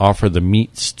they'll offer the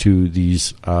meats to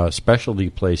these specialty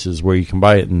places where you can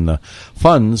buy it, and the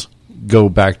funds go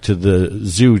back to the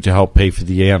zoo to help pay for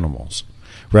the animals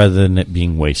rather than it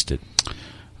being wasted.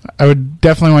 I would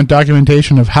definitely want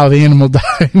documentation of how the animal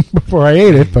died before I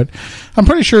ate it, but I'm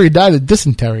pretty sure he died of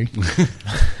dysentery.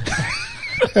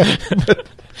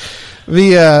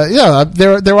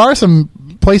 There are some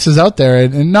places out there,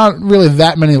 and not really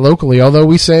that many locally. Although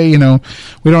we say, we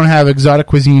don't have exotic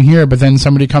cuisine here, but then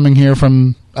somebody coming here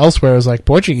from elsewhere is like,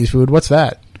 Portuguese food, what's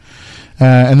that?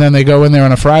 And then they go in there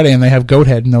on a Friday and they have goat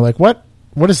head, and they're like, what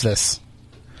is this?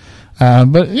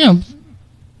 But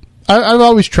I've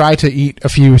always tried to eat a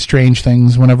few strange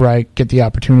things whenever I get the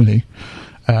opportunity.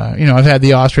 I've had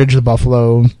the ostrich, the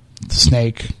buffalo, the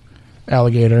snake,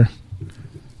 alligator,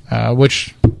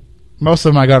 which most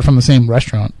of them I got from the same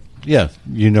restaurant. Yeah,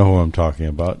 you know who I'm talking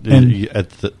about. At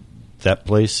that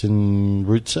place in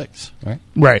Route 6, right?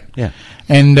 Right. Yeah.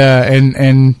 And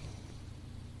I'm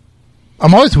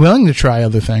always willing to try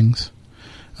other things.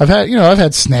 I've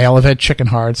had snail, I've had chicken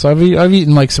hearts, so I've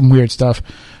eaten like some weird stuff.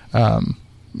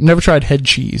 Never tried head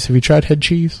cheese. Have you tried head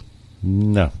cheese?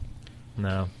 No.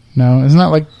 No. No? Isn't that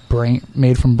like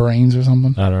made from brains or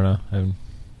something? I don't know. Do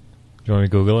you want me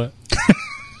to Google it?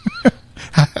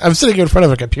 I'm sitting in front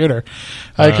of a computer.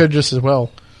 I could just as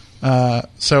well.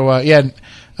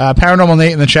 Paranormal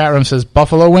Nate in the chat room says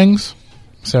buffalo wings.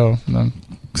 So,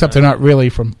 except they're not really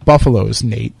from buffaloes,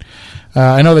 Nate.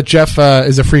 I know that Jeff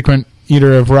is a frequent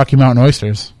eater of Rocky Mountain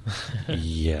oysters.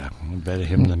 Yeah, better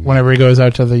him than me. Whenever he goes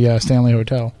out to the Stanley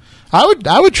Hotel, I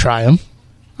would try them.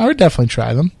 I would definitely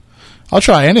try them. I'll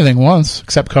try anything once,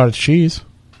 except cottage cheese.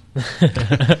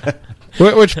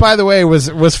 Which, by the way,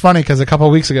 was funny because a couple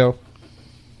of weeks ago,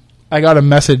 I got a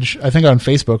message, I think on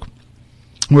Facebook,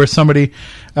 where somebody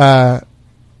had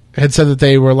said that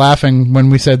they were laughing when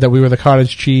we said that we were the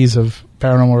cottage cheese of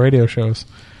paranormal radio shows,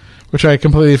 which I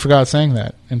completely forgot saying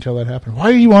that until that happened. Why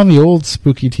are you on the old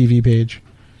Spooky TV page?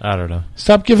 I don't know.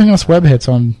 Stop giving us web hits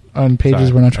on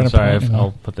pages we're not trying to promote.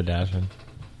 I'll put the dash in.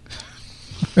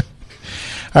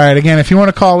 All right, again, if you want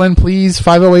to call in, please,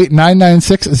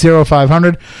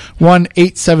 508-996-0500,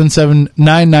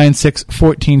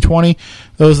 1-877-996-1420.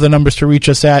 Those are the numbers to reach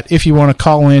us at. If you want to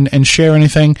call in and share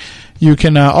anything, you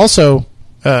can also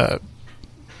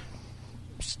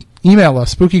email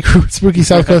us,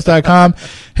 spookysouthcoast.com.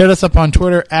 Hit us up on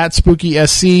Twitter at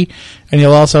SpookySC, and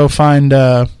you'll also find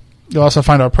our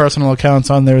personal accounts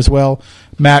on there as well.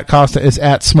 Matt Costa is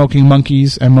at Smoking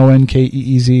Monkeys,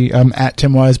 MONKEEZ. I'm at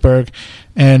Tim Weisberg.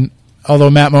 And although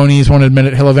Matt Moniz won't admit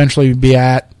it, he'll eventually be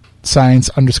at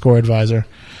Science_Advisor,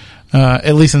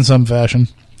 at least in some fashion.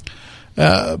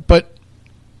 But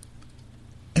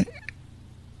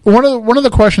one of the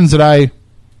questions that I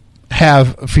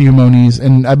have for you, Moniz,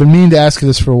 and I've been meaning to ask you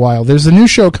this for a while. There's a new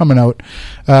show coming out,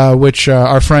 which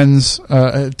our friends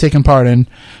have taken part in,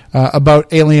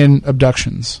 about alien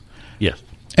abductions. Yes.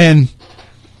 And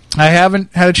I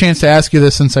haven't had a chance to ask you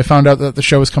this since I found out that the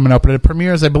show is coming out, but it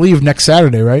premieres, I believe, next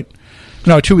Saturday, right?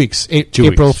 No, 2 weeks.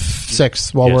 April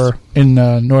 6th, while we're in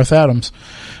North Adams.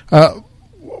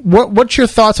 What's your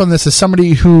thoughts on this as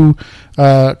somebody who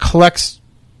collects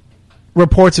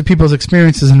reports of people's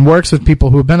experiences and works with people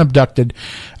who have been abducted?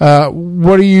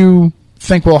 What do you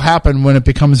think will happen when it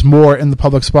becomes more in the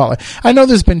public spotlight? I know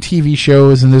there's been TV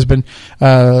shows and there's been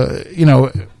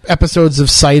episodes of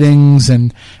sightings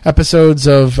and episodes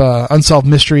of unsolved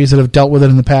mysteries that have dealt with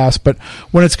it in the past, but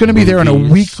when it's going to be there on a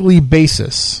weekly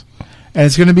basis and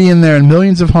it's going to be in there in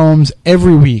millions of homes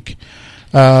every week,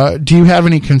 do you have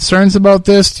any concerns about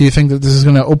this? Do you think that this is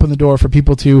going to open the door for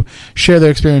people to share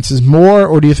their experiences more,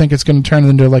 or do you think it's going to turn it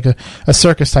into like a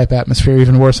circus type atmosphere,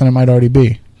 even worse than it might already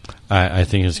be? I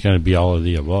think it's going to be all of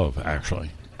the above,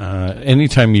 actually.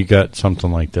 Anytime you got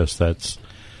something like this that's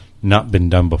not been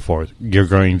done before, you're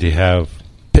going to have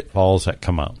pitfalls that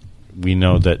come out. We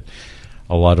know that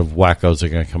a lot of wackos are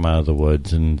going to come out of the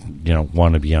woods and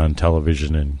want to be on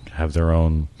television and have their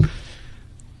own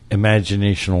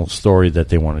imaginational story that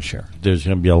they want to share. There's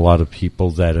going to be a lot of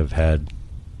people that have had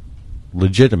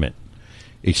legitimate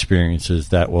experiences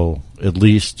that will at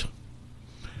least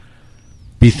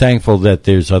be thankful that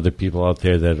there's other people out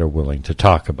there that are willing to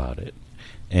talk about it.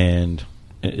 And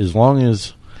as long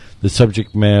as the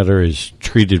subject matter is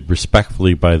treated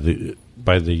respectfully by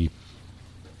the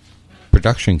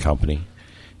production company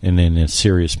and in a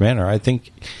serious manner, I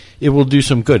think it will do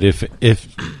some good. If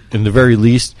in the very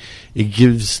least it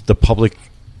gives the public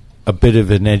a bit of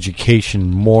an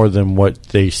education more than what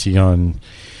they see on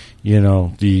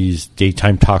these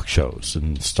daytime talk shows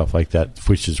and stuff like that,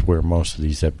 which is where most of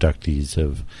these abductees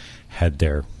have had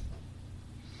their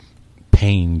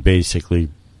pain basically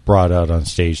brought out on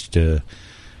stage to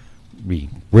be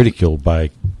ridiculed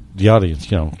by the audience,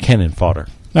 cannon fodder.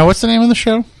 Now, what's the name of the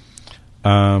show?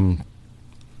 I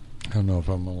don't know if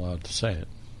I'm allowed to say it.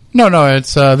 No,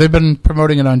 it's they've been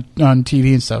promoting it on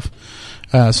TV and stuff.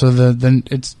 So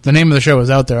it's the name of the show is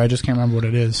out there. I just can't remember what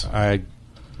it is.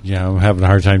 Yeah, I'm having a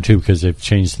hard time, too, because they've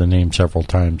changed the name several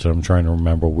times, and I'm trying to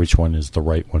remember which one is the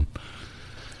right one.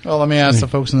 Well, let me ask the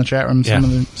folks in the chat room. Yeah.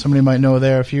 Somebody might know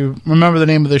there. If you remember the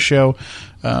name of this show.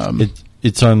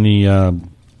 It's on the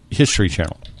History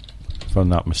Channel, if I'm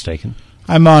not mistaken.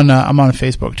 I'm on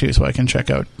Facebook, too, so I can check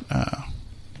out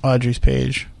Audrey's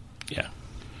page. Yeah.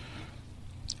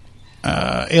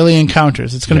 Alien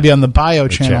Encounters. It's going to be on the Bio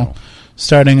channel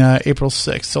starting April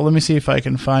 6th. So let me see if I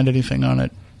can find anything on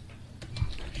it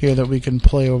here that we can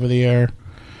play over the air.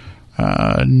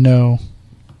 No.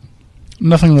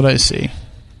 Nothing that I see.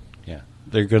 Yeah.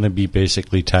 They're going to be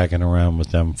basically tagging around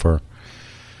with them for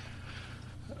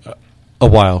a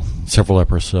while, several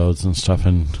episodes and stuff,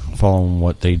 and following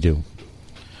what they do.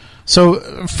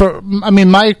 So,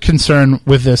 my concern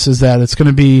with this is that it's going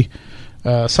to be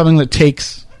something that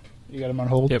takes... You got him on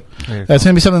hold? Yep. It's going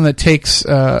to be something that takes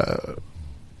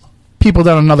people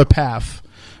down another path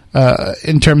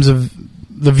in terms of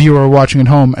the viewer watching at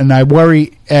home. And I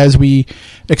worry as we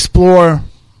explore,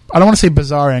 I don't want to say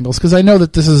bizarre angles, because I know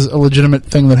that this is a legitimate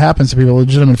thing that happens to people, a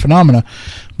legitimate phenomena.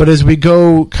 But as we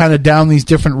go kind of down these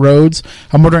different roads,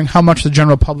 I'm wondering how much the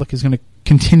general public is going to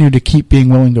continue to keep being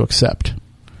willing to accept.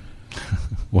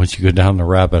 Once you go down the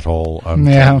rabbit hole.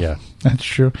 Yeah, that's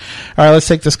true. All right, let's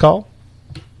take this call.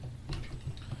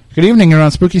 Good evening. You're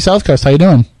on Spooky South Coast. How you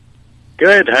doing?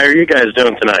 Good. How are you guys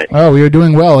doing tonight? Oh, we are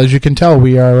doing well. As you can tell,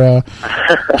 we are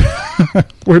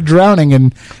we're drowning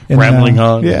in rambling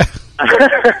on. Yeah.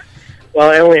 Well,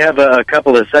 I only have a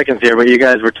couple of seconds here, but you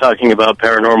guys were talking about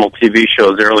paranormal TV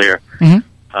shows earlier.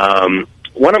 Mm-hmm.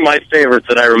 One of my favorites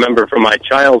that I remember from my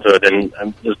childhood, and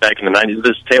this was back in the 90s,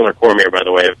 this is Taylor Cormier, by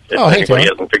the way, if anybody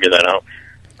hasn't figured that out.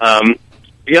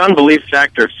 Beyond Belief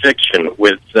Factor Fiction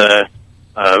with...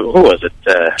 who was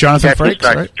it? Jonathan Frakes,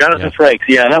 right? Jonathan Frakes,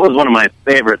 yeah, that was one of my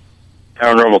favorite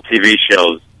paranormal TV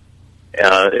shows.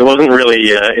 It wasn't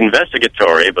really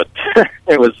investigatory, but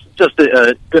it was just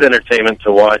a good entertainment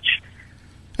to watch.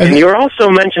 And you were also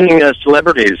mentioning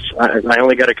celebrities. I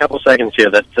only got a couple seconds here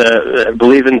that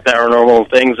believe in paranormal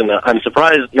things, and I'm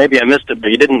surprised, maybe I missed it, but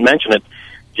you didn't mention it.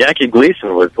 Jackie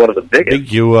Gleason was one of the biggest. Big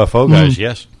UFO guys,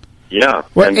 yes. Yeah,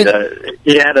 well, and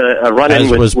he had a run-in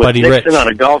with Nixon Rich. on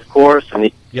a golf course, and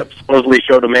he supposedly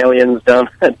showed him aliens down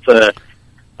at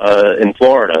in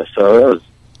Florida. So that was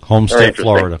home state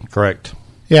Florida, correct?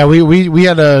 Yeah, we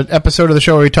had an episode of the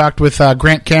show where we talked with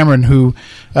Grant Cameron, who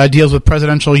deals with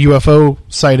presidential UFO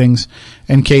sightings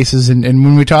and cases, and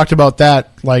when we talked about that,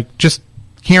 like just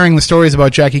hearing the stories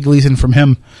about Jackie Gleason from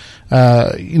him,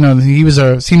 he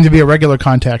was seemed to be a regular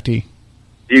contactee.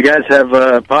 Do you guys have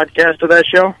a podcast of that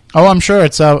show? Oh, I'm sure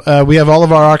it's we have all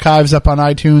of our archives up on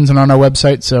iTunes and on our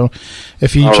website. So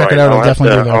if you check it out, it'll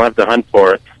definitely be there. I'll have to hunt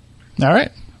for it. All right.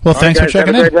 Well, thanks for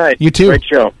checking in. Have a great night. You too. Great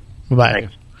show. Bye.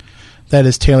 Thanks. That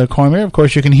is Taylor Cormier. Of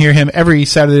course, you can hear him every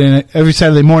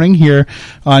Saturday morning here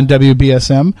on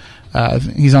WBSM.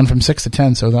 He's on from 6 to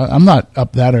 10, so I'm not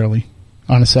up that early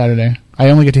on a Saturday. I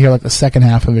only get to hear like the second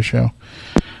half of his show.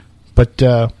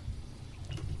 But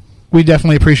we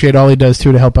definitely appreciate all he does,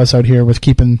 too, to help us out here with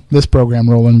keeping this program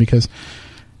rolling, because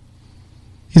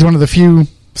he's one of the few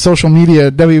social media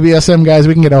WBSM guys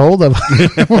we can get a hold of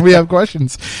when we have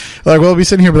questions. Like, we'll be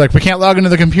sitting here, be like, we can't log into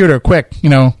the computer. Quick,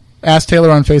 ask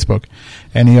Taylor on Facebook.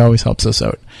 And he always helps us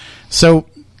out. So,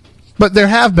 but there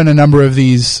have been a number of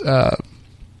these, I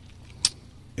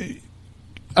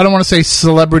don't want to say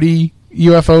celebrity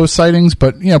UFO sightings,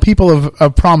 but, people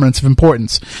of prominence, of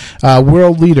importance,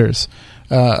 world leaders,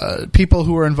 people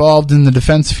who are involved in the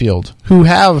defense field, who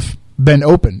have been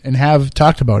open and have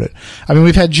talked about it. I mean,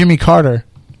 we've had Jimmy Carter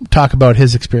talk about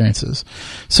his experiences.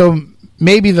 So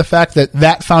maybe the fact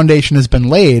that foundation has been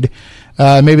laid,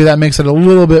 maybe that makes it a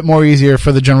little bit more easier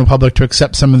for the general public to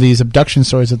accept some of these abduction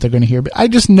stories that they're going to hear. But I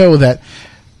just know that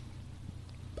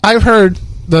I've heard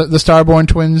the Starborn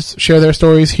twins share their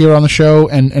stories here on the show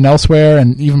and elsewhere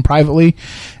and even privately.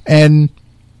 And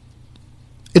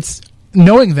it's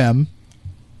knowing them,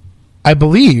 I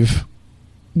believe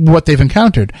what they've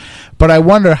encountered. But I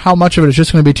wonder how much of it is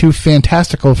just going to be too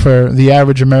fantastical for the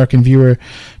average American viewer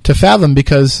to fathom,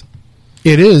 because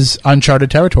it is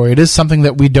uncharted territory. It is something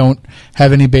that we don't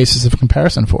have any basis of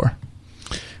comparison for.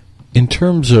 In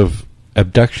terms of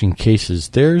abduction cases,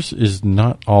 theirs is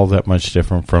not all that much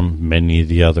different from many of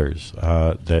the others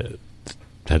that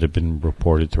have been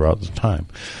reported throughout the time.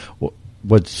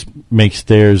 What makes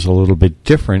theirs a little bit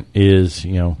different is,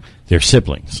 they're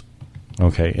siblings.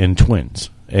 Okay, and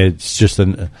twins. It's just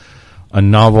a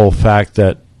novel fact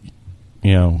that,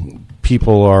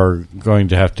 people are going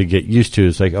to have to get used to.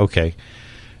 It's like, okay,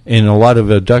 in a lot of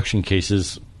abduction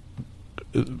cases,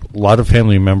 a lot of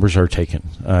family members are taken,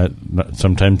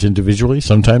 sometimes individually,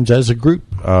 sometimes as a group.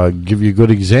 Give you a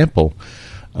good example.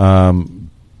 Betty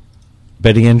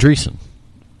Andreessen,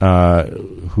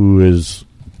 who has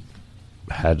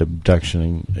had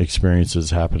abduction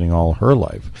experiences happening all her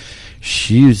life.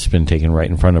 She's been taken right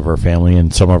in front of her family,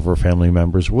 and some of her family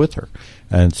members with her.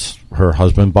 And it's her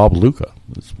husband, Bob Luca.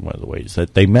 It's one of the ways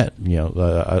that they met.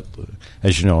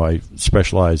 As you know, I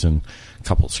specialize in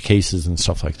couples cases and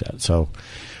stuff like that. So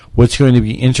what's going to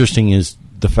be interesting is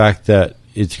the fact that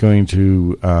it's going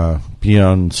to be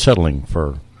unsettling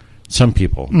for some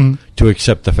people to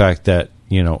accept the fact that,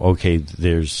 okay,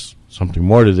 there's something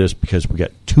more to this because we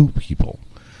got two people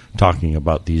talking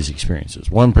about these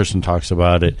experiences. One person talks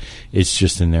about it, it's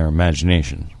just in their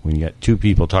imagination. When you got two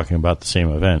people talking about the same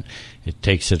event, it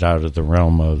takes it out of the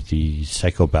realm of the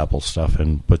psychobabble stuff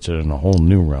and puts it in a whole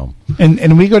new realm.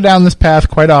 And we go down this path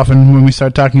quite often when we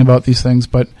start talking about these things,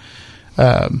 but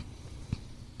I'm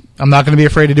not going to be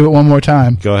afraid to do it one more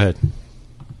time. Go ahead.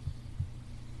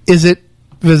 Is it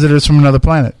visitors from another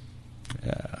planet?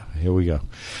 Here we go.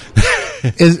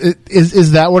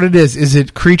 Is that what it is? Is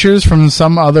it creatures from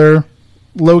some other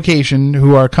location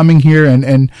who are coming here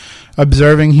and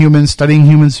observing humans, studying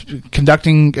humans,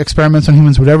 conducting experiments on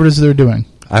humans, whatever it is they're doing?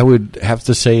 I would have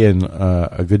to say in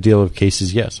a good deal of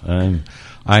cases, yes. And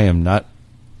I am not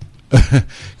going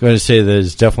to say that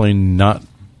it's definitely not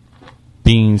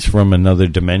beings from another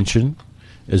dimension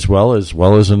as well as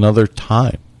another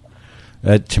time.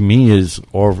 That to me is,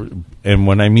 and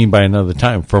what I mean by another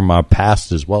time, from our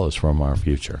past as well as from our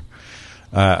future.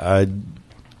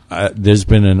 There's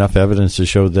been enough evidence to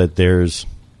show that there's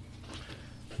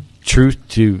truth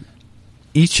to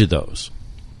each of those.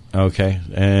 Okay,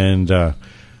 and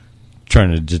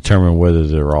trying to determine whether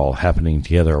they're all happening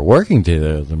together or working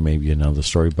together, there may be another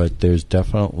story. But there's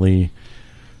definitely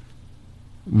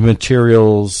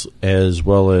materials as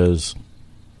well as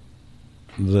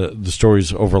the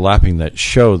stories overlapping that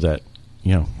show that,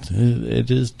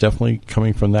 it is definitely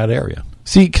coming from that area.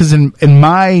 See, because in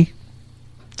my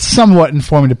somewhat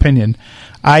informed opinion,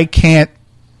 I can't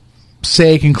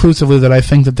say conclusively that I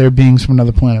think that they're beings from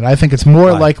another planet. I think it's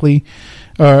more likely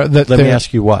that. Let me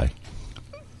ask you why.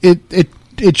 It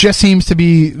just seems to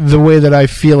be the way that I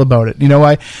feel about it.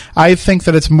 I think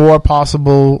that it's more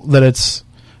possible that it's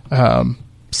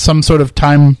some sort of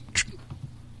time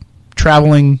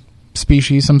traveling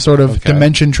species, some sort of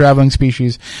dimension traveling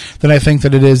species, then I think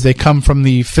that it is they come from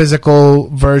the physical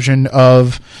version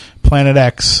of Planet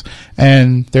X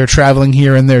and they're traveling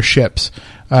here in their ships.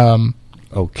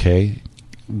 Okay,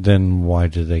 then why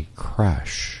do they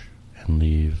crash and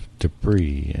leave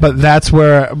debris? But that's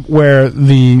where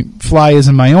the fly is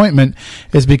in my ointment,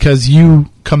 is because you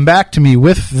come back to me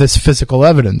with this physical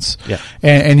evidence,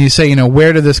 and you say,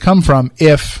 where did this come from?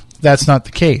 If that's not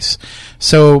the case,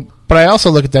 But I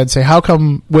also look at that and say, how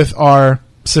come with our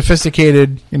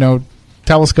sophisticated,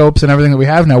 telescopes and everything that we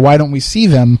have now, why don't we see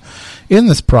them in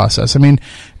this process? I mean,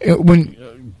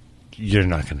 when you're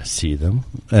not going to see them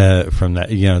from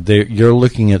that, you're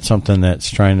looking at something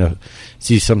that's trying to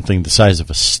see something the size of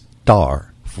a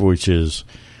star, which is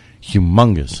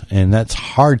humongous, and that's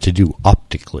hard to do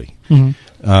optically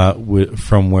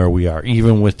from where we are,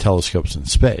 even with telescopes in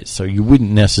space. So you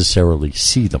wouldn't necessarily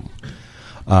see them.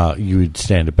 You would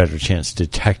stand a better chance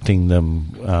detecting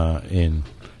them in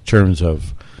terms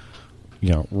of,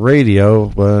 radio.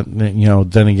 But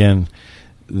then again,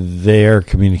 their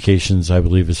communications, I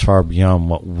believe, is far beyond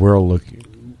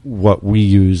what we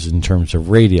use in terms of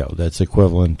radio. That's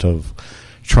equivalent of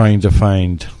trying to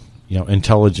find,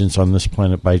 intelligence on this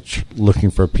planet by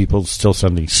looking for people still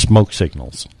sending smoke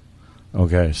signals.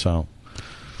 Okay, so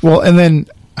well, and then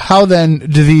how then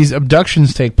do these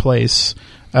abductions take place?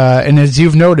 And as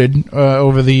you've noted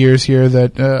over the years here,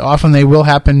 that often they will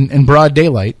happen in broad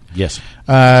daylight. Yes.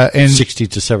 And 60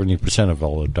 to 70% of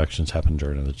all abductions happen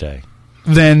during the day.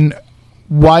 Then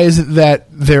why is it that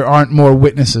there aren't more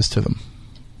witnesses to them?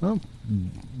 Well,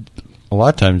 a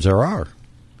lot of times there are.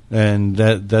 And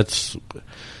that's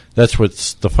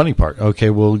what's the funny part. Okay,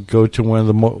 we'll go to one of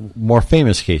the more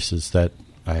famous cases that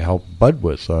I helped Bud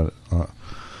with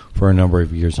for a number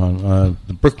of years on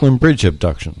the Brooklyn Bridge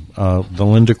abduction, the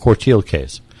Linda Cortiel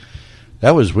case.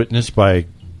 That was witnessed by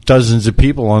dozens of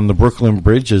people on the Brooklyn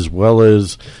Bridge, as well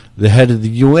as the head of the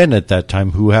UN at that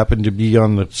time, who happened to be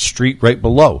on the street right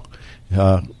below.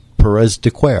 Perez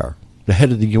de Cuellar, the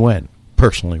head of the UN,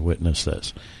 personally witnessed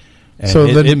this. And so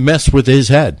it messed with his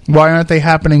head. Why aren't they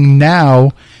happening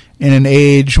now in an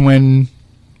age when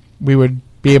we would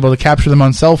be able to capture them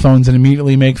on cell phones and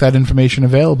immediately make that information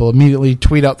available, immediately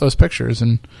tweet out those pictures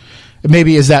and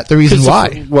Maybe is that the reason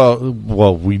why?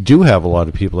 Well, we do have a lot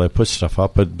of people that put stuff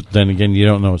up, but then again, you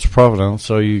don't know it's Providence,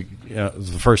 so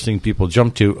the first thing people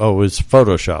jump to, is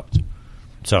photoshopped.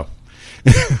 So,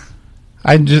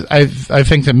 I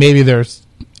think that maybe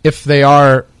if they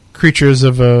are creatures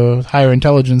of a higher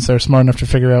intelligence, they're smart enough to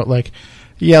figure out, like,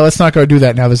 yeah, let's not go do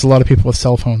that now. There's a lot of people with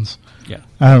cell phones. Yeah,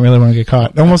 I don't really want to get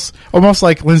caught. Almost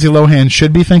like Lindsay Lohan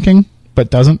should be thinking, but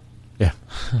doesn't. Yeah.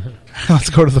 Let's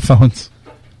go to the phones.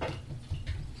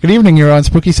 Good evening. You're on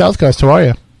Spooky South Coast. How are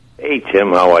you? Hey,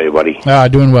 Tim. How are you, buddy?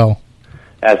 Doing well.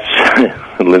 That's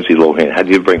Lindsay Lohan. How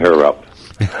do you bring her up?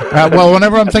 Well,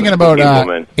 whenever I'm thinking about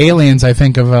aliens, I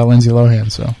think of Lindsay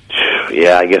Lohan. So.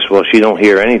 Yeah, I guess. Well, she don't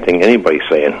hear anything anybody's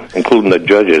saying, including the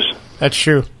judges. That's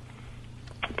true.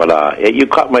 But you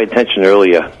caught my attention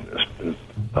earlier,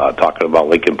 talking about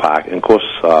Lincoln Park, and of course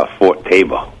Fort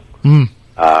Tabor.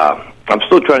 I'm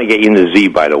still trying to get you in the Z,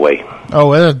 by the way.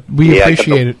 Oh, we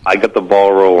appreciate it. I got the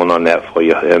ball rolling on that for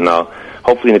you, and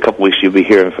hopefully in a couple weeks you'll be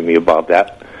hearing from me about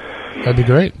that. That'd be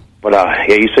great. But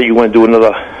you said you want to do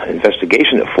another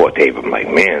investigation at Fort Tabor. I'm like,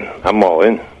 man, I'm all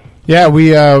in. Yeah, we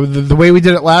the way we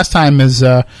did it last time is,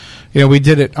 we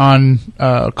did it on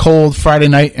cold Friday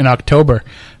night in October.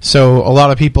 So a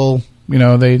lot of people,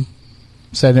 they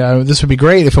said this would be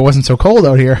great if it wasn't so cold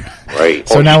out here. Right.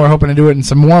 So now we're hoping to do it in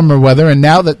some warmer weather, and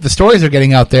now that the stories are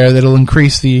getting out there, that'll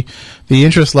increase the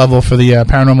interest level for the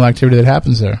paranormal activity that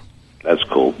happens there. That's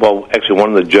cool. Well, actually, one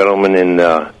of the gentlemen in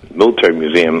military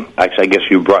museum, actually, I guess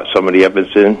you brought some of the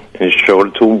evidence in and showed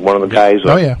it to him, one of the guys.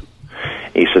 Oh, yeah.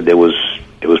 He said it was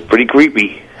pretty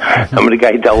creepy. I'm the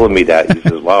guy telling me that. He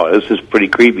says, wow, this is pretty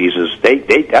creepy. He says,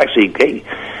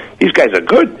 these guys are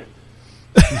good.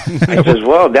 I says,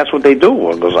 well, that's what they do.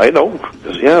 I goes, I know. He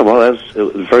goes, yeah, well, it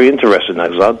was very interesting. I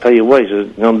says, I'll tell you what. He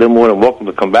says, they're more than welcome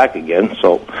to come back again.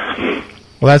 So, well,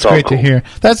 that's great to hear.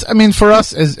 For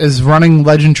us as running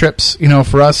legend trips,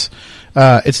 for us,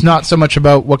 it's not so much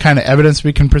about what kind of evidence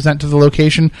we can present to the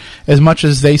location as much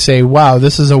as they say, wow,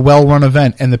 this is a well-run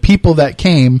event, and the people that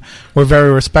came were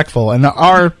very respectful, and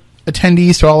our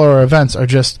attendees to all our events are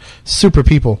just super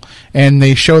people, and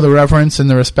they show the reverence and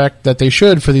the respect that they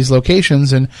should for these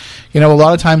locations. And a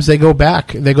lot of times they go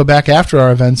back after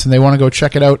our events, and they want to go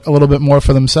check it out a little bit more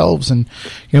for themselves. And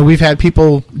we've had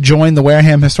people join the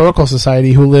Wareham Historical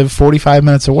Society who live 45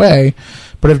 minutes away,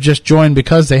 but have just joined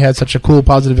because they had such a cool,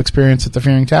 positive experience at the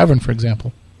Fearing Tavern, for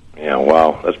example. Yeah,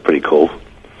 wow, that's pretty cool.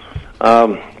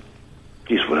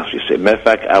 Geez, what else you say? Matter of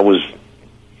fact,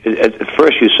 at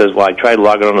first you said, well, I tried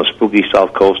logging on to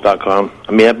SpookySouthCoast.com.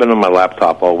 I mean, I've been on my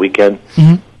laptop all weekend,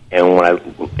 and when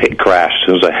it crashed,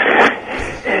 as soon as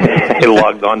I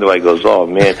logged on to it, I goes, oh,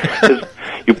 man,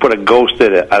 you put a ghost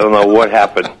in it. I don't know what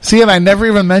happened. See, and I never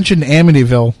even mentioned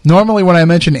Amityville. Normally when I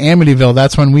mention Amityville,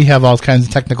 that's when we have all kinds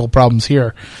of technical problems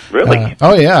here. Really?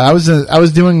 Oh, yeah. I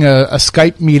was doing a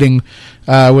Skype meeting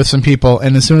with some people,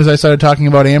 and as soon as I started talking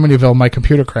about Amityville, my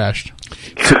computer crashed.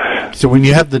 So when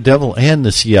you have the devil and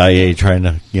the CIA trying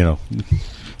to,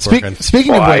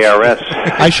 speaking of which, IRS.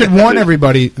 I should warn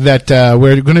everybody that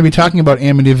we're going to be talking about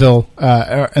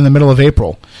Amityville in the middle of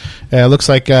April. It looks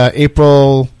like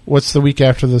April, what's the week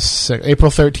after this?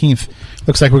 April 13th.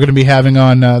 Looks like we're going to be having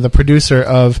on the producer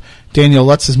of Daniel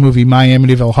Lutz's movie, My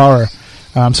Amityville Horror.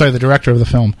 I'm sorry, the director of the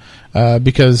film,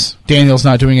 because Daniel's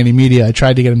not doing any media. I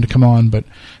tried to get him to come on,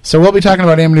 so we'll be talking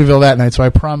about Amityville that night, so I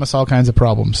promise all kinds of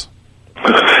problems.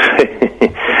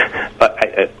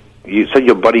 You said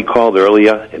your buddy called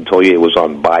earlier and told you it was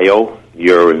on Bio,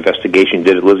 your investigation you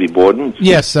did at Lizzie Borden's?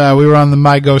 Yes, we were on the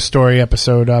My Ghost Story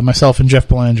episode, myself and Jeff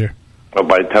Belanger. Oh,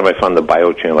 by the time I found the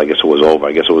Bio channel, I guess it was over.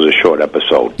 I guess it was a short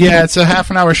episode. Yeah, it's a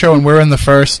half-an-hour show, and we're in the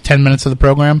first 10 minutes of the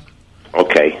program.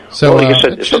 Okay. So like I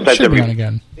said, it should be on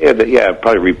again. Yeah, it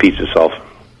probably repeats itself.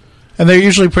 And they're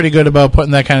usually pretty good about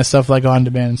putting that kind of stuff like on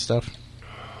demand and stuff.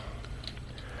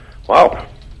 Wow.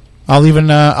 I'll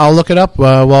look it up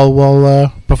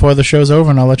before the show's over,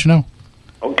 and I'll let you know.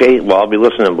 Okay, well, I'll be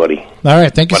listening, buddy. All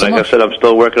right, thank you so much. But like I said, I'm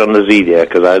still working on the Z there,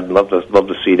 because I'd love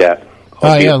to see that.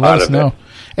 Oh, yeah, let us know.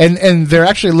 And they're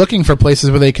actually looking for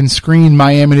places where they can screen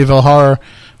My Amityville Horror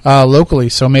locally,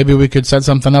 so maybe we could set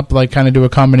something up, like kind of do a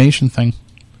combination thing.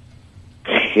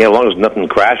 Yeah, as long as nothing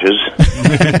crashes.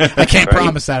 I can't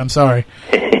promise that, I'm sorry.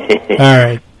 All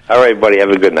right. All right, buddy, have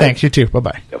a good night. Thanks, you too.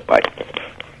 Bye-bye. Yeah, bye.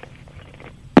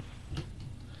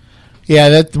 Yeah,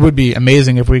 that would be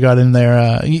amazing if we got in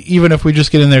there, even if we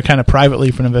just get in there kind of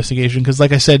privately for an investigation. Because,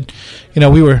 like I said,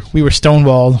 we were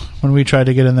stonewalled when we tried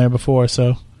to get in there before.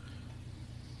 So,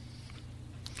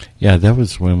 yeah, that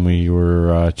was when we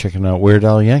were checking out Weird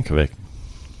Al Yankovic.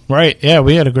 Right. Yeah,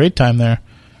 we had a great time there,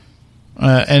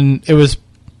 and it was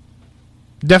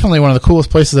definitely one of the coolest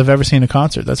places I've ever seen a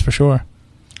concert. That's for sure.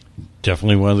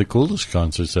 Definitely one of the coolest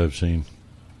concerts I've seen.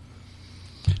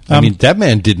 I mean, that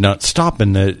man did not stop,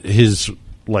 and his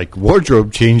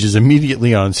wardrobe changes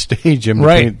immediately on stage. And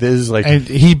right. And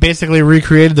he basically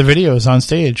recreated the videos on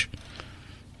stage.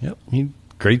 Yep.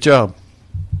 Great job.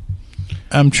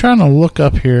 I'm trying to look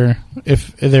up here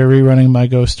if they're rerunning my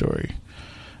Ghost Story.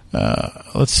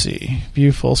 Let's see.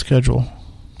 View full schedule.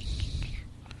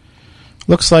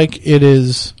 Looks like it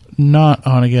is not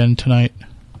on again tonight.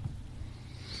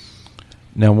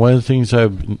 Now, one of the things I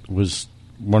was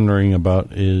wondering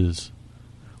about is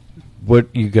what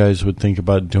you guys would think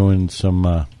about doing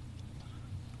some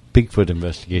Bigfoot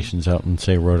investigations out in,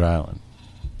 say, Rhode Island.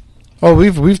 Oh,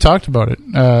 we've talked about it.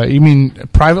 You mean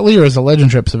privately or as a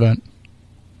Legend Trips event?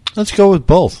 Let's go with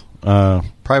both.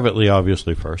 Privately,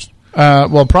 obviously, first.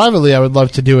 Well, privately, I would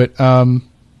love to do it.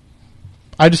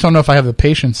 I just don't know if I have the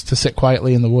patience to sit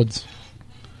quietly in the woods.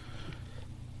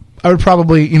 I would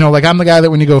probably, I'm the guy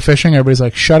that when you go fishing, everybody's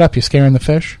like, shut up, you're scaring the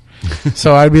fish.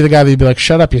 So I'd be the guy that'd be like,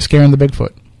 shut up, you're scaring the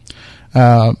Bigfoot.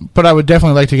 But I would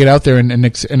definitely like to get out there and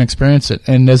experience it.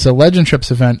 And as a Legend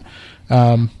Trips event...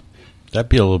 that'd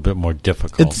be a little bit more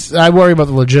difficult. I worry about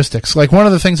the logistics. Like, one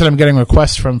of the things that I'm getting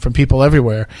requests from people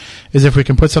everywhere is if we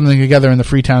can put something together in the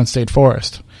Freetown State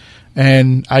Forest.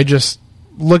 And I just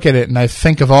look at it and I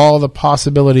think of all the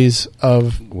possibilities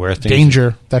of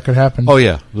danger that could happen. Oh,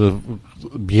 yeah.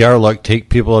 Be our luck, take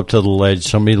people up to the ledge,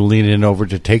 somebody leaning over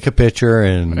to take a picture,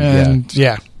 and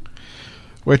yeah.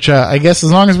 Which I guess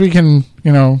as long as we can,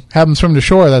 have them swim to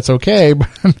shore, that's okay. But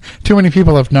too many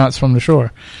people have not swum to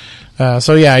shore.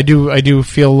 So yeah, I do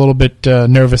feel a little bit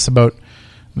nervous about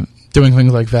doing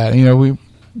things like that.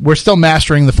 We're still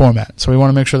mastering the format, so we want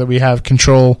to make sure that we have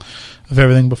control of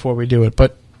everything before we do it.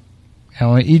 But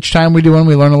each time we do one,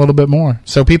 we learn a little bit more.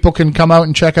 So people can come out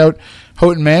and check out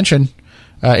Houghton Mansion,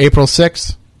 April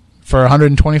 6th for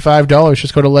 $125.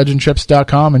 Just go to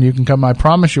legendtrips.com and you can come. I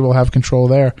promise you will have control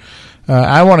there.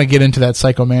 I want to get into that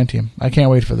Psychomantium. I can't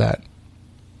wait for that.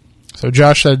 So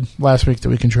Josh said last week that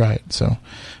we can try it, so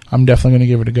I'm definitely going to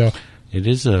give it a go. It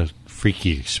is a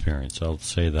freaky experience, I'll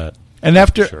say that. And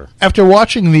after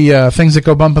watching the Things That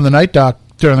Go Bump in the Night doc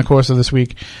during the course of this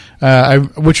week,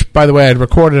 which, by the way, I had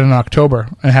recorded in October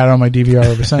and had it on my DVR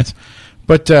ever since.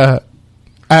 But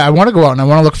I want to go out and I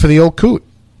want to look for the old coot.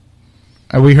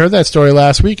 We heard that story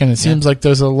last week, and it seems like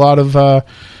there's a lot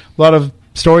of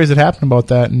stories that happen about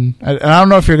that. And I don't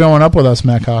know if you're going up with us,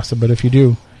 Matt Costa, but if you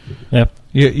do, yep.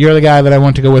 You're the guy that I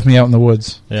want to go with me out in the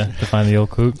woods. Yeah, to find the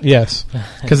old coot. Yes,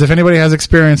 because if anybody has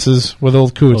experiences with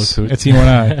old coots, it's you and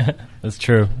I. That's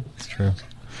true. It's true.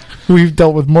 We've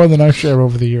dealt with more than our share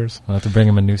over the years. We'll have to bring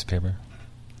him a newspaper.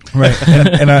 Right,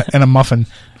 and a muffin.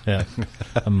 Yeah,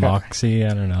 a Moxie,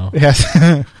 I don't know. Yes.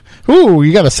 Ooh,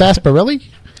 you got a sarsaparilla?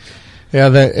 Yeah,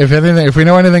 if we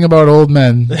know anything about old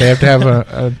men, they have to have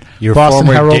a your Boston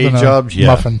Herald day and a jobs,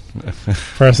 muffin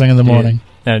first thing in the morning.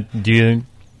 Now, do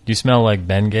you smell like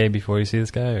Bengay before you see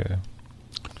this guy? Or?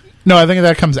 No, I think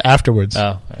that comes afterwards.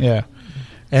 Oh, yeah.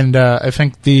 And I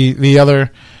think the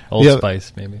other Old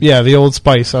Spice, maybe. Yeah, the Old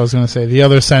Spice. I was going to say the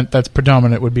other scent that's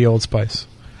predominant would be Old Spice.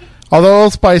 Although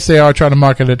Old Spice, they are trying to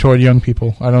market it toward young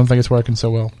people. I don't think it's working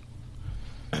so well.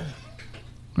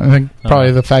 I think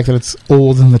probably the fact that it's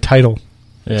old in the title,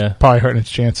 probably hurting its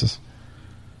chances.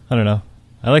 I don't know.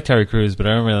 I like Terry Crews, but I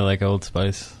don't really like Old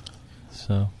Spice.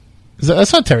 So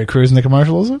that's not Terry Crews in the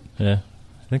commercial, is it? Yeah,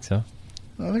 I think so.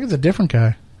 I think it's a different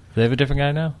guy. Do they have a different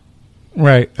guy now?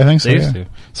 Right, I think so. They used to.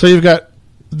 So you've got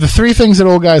the three things that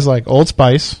old guys like: Old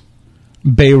Spice,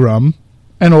 Bay Rum,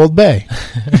 and Old Bay.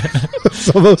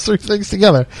 So those three things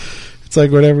together, it's like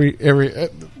what every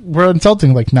we're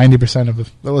insulting like 90%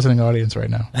 of the listening audience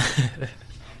right now.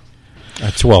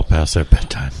 That's well past their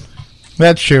bedtime.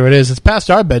 That's true. It is. It's past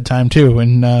our bedtime too,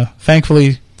 and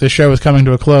thankfully the show is coming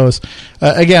to a close.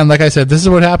 Again, like I said, this is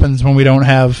what happens when we don't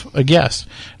have a guest.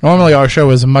 Normally, our show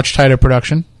is a much tighter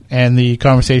production, and the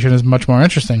conversation is much more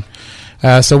interesting.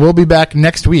 So we'll be back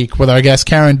next week with our guest,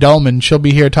 Karen Dullman. She'll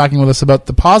be here talking with us about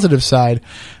the positive side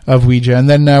of Ouija. And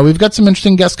then we've got some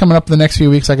interesting guests coming up in the next few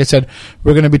weeks. Like I said,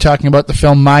 we're going to be talking about the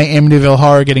film My Amityville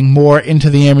Horror, getting more into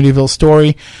the Amityville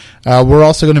story. We're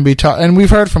also going to be and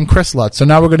we've heard from Chris Lutz, so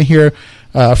now we're going to hear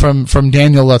from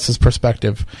Daniel Lutz's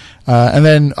perspective. And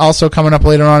then also coming up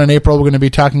later on in April, we're going to be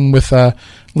talking with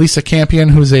Lisa Campion,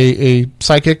 who's a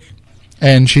psychic,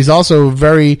 and she's also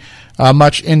very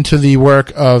much into the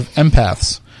work of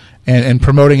empaths and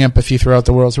promoting empathy throughout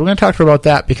the world. So we're going to talk to her about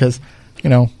that because,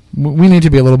 we need to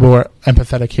be a little more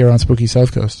empathetic here on Spooky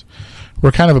South Coast.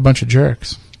 We're kind of a bunch of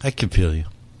jerks. I can feel you.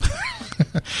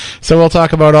 So we'll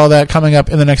talk about all that coming up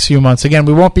in the next few months. Again,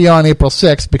 we won't be on April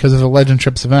 6th because of the Legend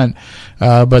Trips event,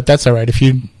 but that's all right. If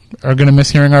you are going to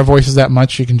miss hearing our voices that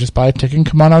much, you can just buy a ticket and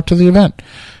come on out to the event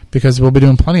because we'll be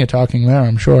doing plenty of talking there,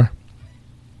 I'm sure.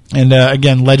 And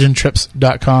again,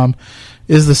 legendtrips.com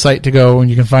is the site to go, and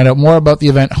you can find out more about the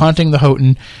event, Haunting the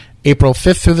Houghton, April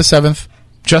 5th through the 7th,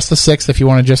 just the 6th if you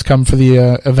want to just come for the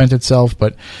event itself,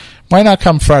 but why not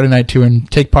come Friday night too and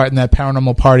take part in that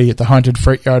paranormal party at the Haunted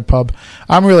Freight Yard Pub?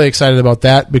 I'm really excited about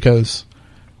that because,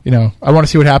 you know, I want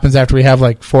to see what happens after we have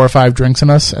like 4 or 5 drinks in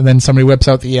us, and then somebody whips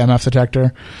out the EMF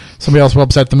detector, somebody else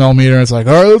whips out the millimeter, and it's like,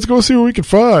 all right, let's go see what we can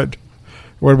find.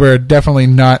 We're definitely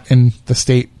not in the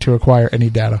state to acquire any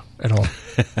data at all.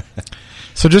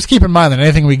 So just keep in mind that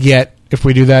anything we get, if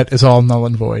we do that, is all null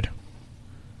and void.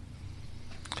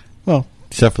 Well,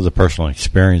 except for the personal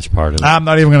experience part of it. I'm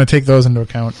not even going to take those into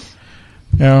account.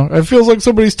 You know, it feels like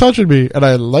somebody's touching me, and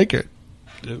I like it.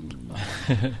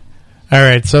 All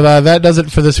right, so that does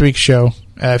it for this week's show.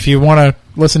 If you want to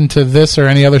listen to this or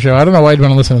any other show, I don't know why you'd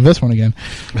want to listen to this one again.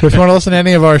 But if you want to listen to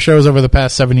any of our shows over the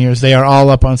past 7 years, they are all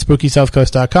up on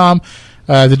SpookySouthCoast.com.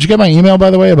 Did you get my email,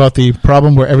 by the way, about the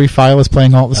problem where every file is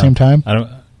playing all at the same time? I don't.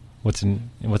 What's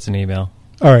an email?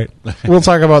 All right. We'll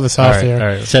talk about this off there. All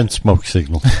right. Send smoke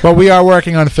signals. But we are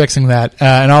working on fixing that.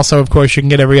 And also, of course, you can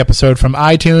get every episode from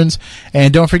iTunes.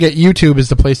 And don't forget, YouTube is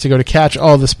the place to go to catch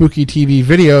all the Spooky TV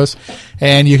videos.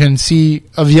 And you can see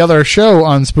the other show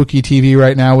on Spooky TV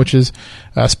right now, which is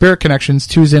Spirit Connections,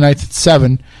 Tuesday nights at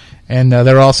 7. And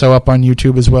they're also up on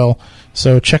YouTube as well.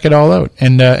 So check it all out.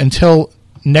 And until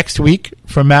next week,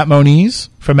 for Matt Moniz,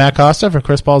 for Matt Costa, for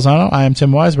Chris Balzano, I am Tim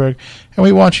Weisberg. And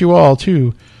we want you all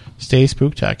to stay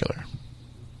spooktacular.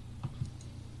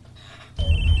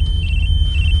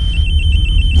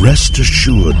 Rest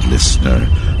assured, listener,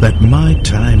 that my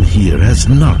time here has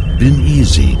not been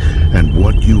easy, and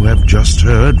what you have just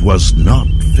heard was not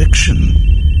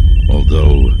fiction.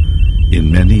 Although,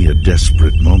 in many a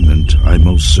desperate moment, I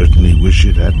most certainly wish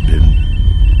it had been.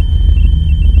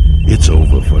 It's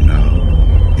over for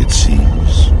now, it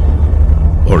seems.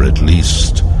 Or at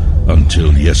least,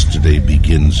 until yesterday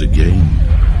begins again.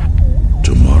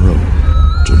 Tomorrow.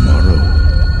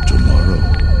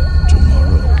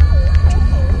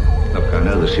 Look, I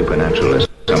know the supernatural is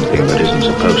something that isn't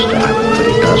supposed to happen, but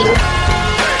it does happen.